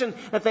affection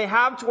that they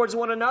have towards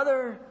one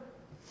another.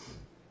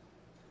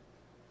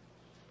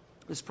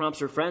 This prompts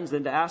her friends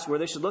then to ask where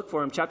they should look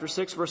for him. Chapter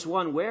 6, verse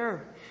 1.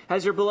 Where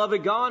has your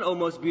beloved gone, O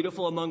most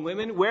beautiful among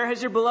women? Where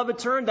has your beloved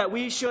turned that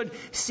we should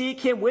seek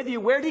him with you?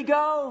 Where'd he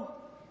go?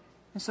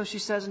 And so she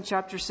says in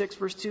chapter 6,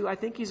 verse 2, I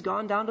think he's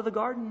gone down to the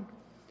garden,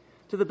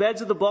 to the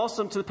beds of the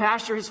balsam, to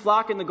pasture his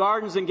flock in the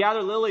gardens and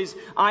gather lilies.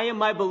 I am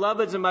my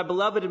beloved's and my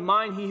beloved in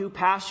mine. He who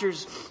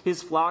pastures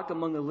his flock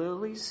among the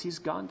lilies, he's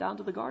gone down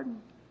to the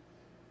garden.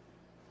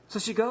 So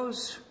she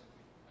goes.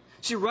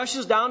 She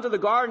rushes down to the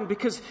garden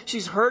because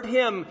she's heard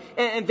him.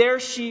 And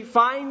there she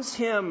finds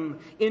him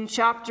in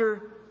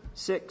chapter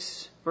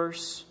 6,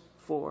 verse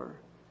 4.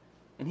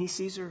 And he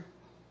sees her. And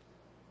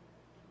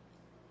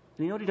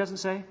you know what he doesn't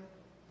say?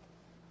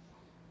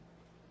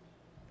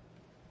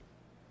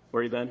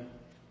 Where have you been?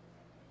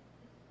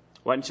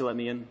 Why didn't you let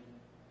me in?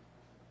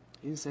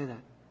 He didn't say that.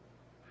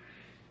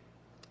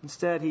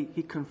 Instead, he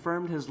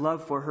confirmed his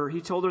love for her.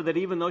 He told her that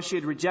even though she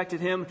had rejected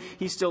him,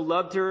 he still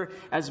loved her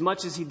as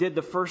much as he did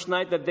the first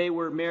night that they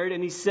were married.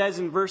 And he says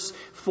in verse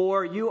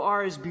 4, you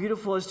are as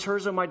beautiful as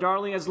Tirzah, my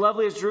darling, as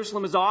lovely as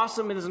Jerusalem, as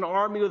awesome as an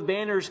army with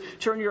banners.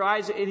 Turn your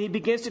eyes. And he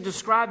begins to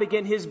describe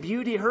again his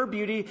beauty, her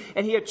beauty,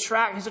 and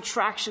his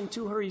attraction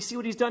to her. You see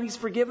what he's done? He's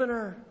forgiven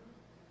her.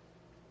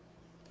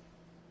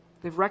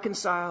 They've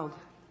reconciled.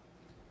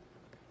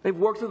 They've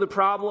worked through the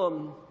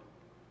problem.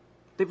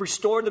 They've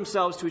restored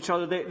themselves to each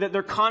other.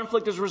 Their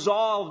conflict is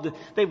resolved.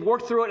 They've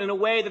worked through it in a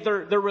way that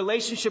their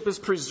relationship is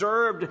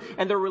preserved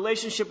and their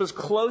relationship is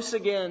close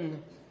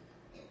again.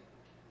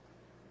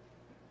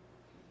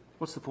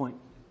 What's the point?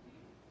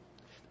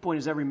 The point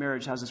is every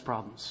marriage has its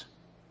problems.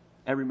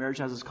 Every marriage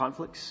has its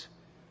conflicts.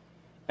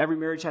 Every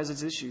marriage has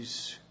its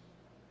issues.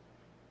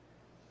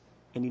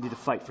 And you need to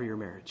fight for your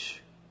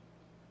marriage.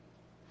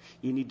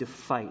 You need to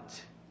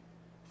fight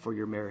for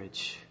your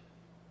marriage.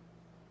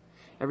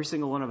 Every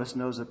single one of us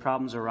knows that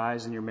problems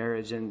arise in your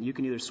marriage, and you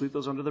can either sweep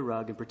those under the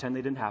rug and pretend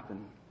they didn't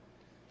happen,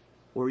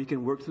 or you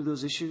can work through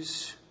those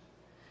issues.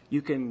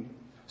 You can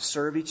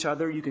serve each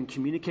other, you can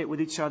communicate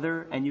with each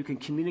other, and you can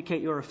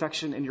communicate your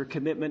affection and your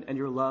commitment and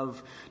your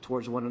love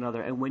towards one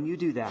another. And when you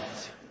do that,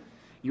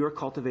 you are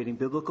cultivating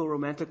biblical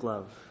romantic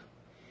love,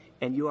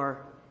 and you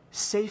are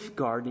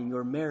safeguarding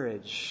your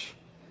marriage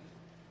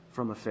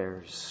from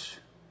affairs.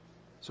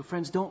 So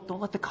friends, don't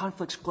let the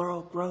conflicts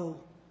grow.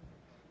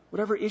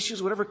 Whatever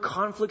issues, whatever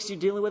conflicts you're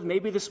dealing with,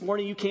 maybe this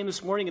morning you came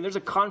this morning and there's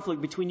a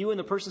conflict between you and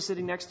the person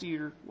sitting next to you,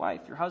 your wife,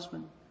 your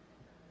husband.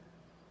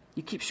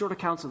 You keep short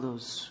accounts of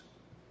those.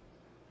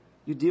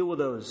 You deal with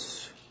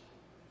those.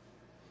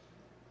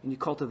 And you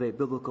cultivate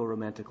biblical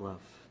romantic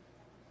love.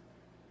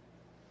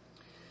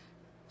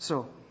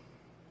 So,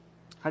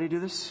 how do you do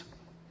this?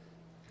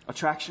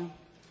 Attraction,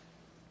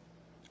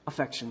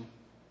 affection,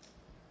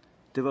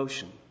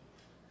 devotion,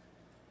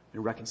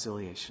 and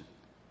reconciliation.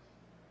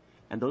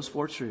 And those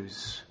four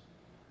truths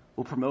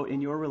will promote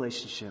in your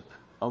relationship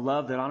a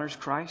love that honors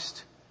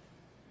Christ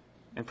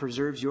and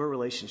preserves your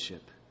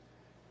relationship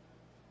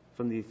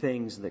from the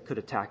things that could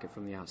attack it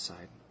from the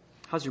outside.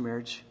 How's your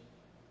marriage?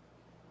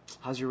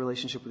 How's your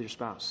relationship with your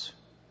spouse?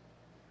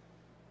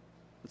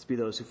 Let's be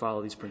those who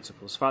follow these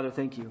principles. Father,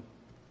 thank you.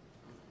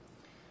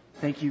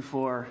 Thank you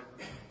for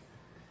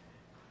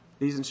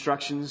these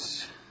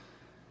instructions.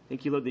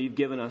 Thank you, Lord, that you've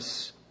given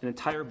us an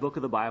entire book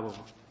of the Bible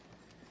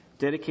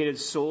dedicated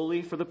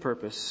solely for the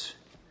purpose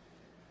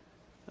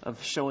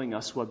of showing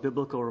us what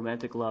biblical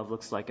romantic love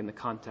looks like in the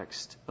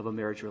context of a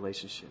marriage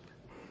relationship.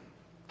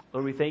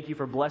 Lord, we thank you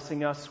for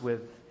blessing us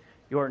with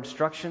your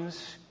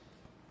instructions.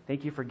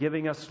 Thank you for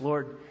giving us,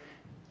 Lord,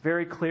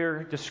 very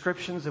clear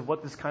descriptions of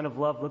what this kind of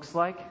love looks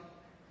like.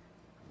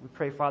 We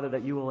pray, Father,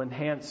 that you will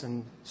enhance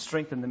and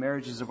strengthen the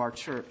marriages of our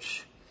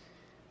church,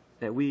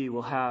 that we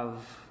will have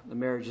the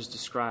marriages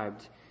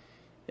described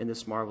in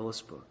this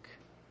marvelous book.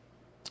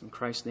 In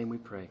Christ's name we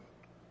pray.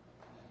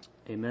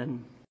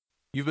 Amen.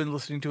 You've been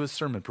listening to a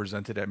sermon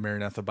presented at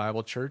Maranatha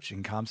Bible Church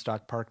in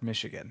Comstock Park,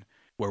 Michigan,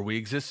 where we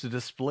exist to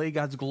display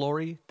God's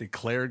glory,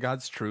 declare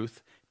God's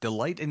truth,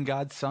 delight in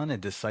God's Son, and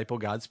disciple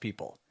God's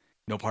people.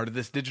 No part of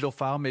this digital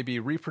file may be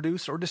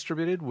reproduced or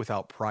distributed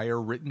without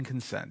prior written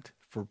consent.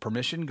 For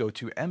permission, go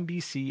to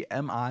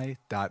mbcmi.org.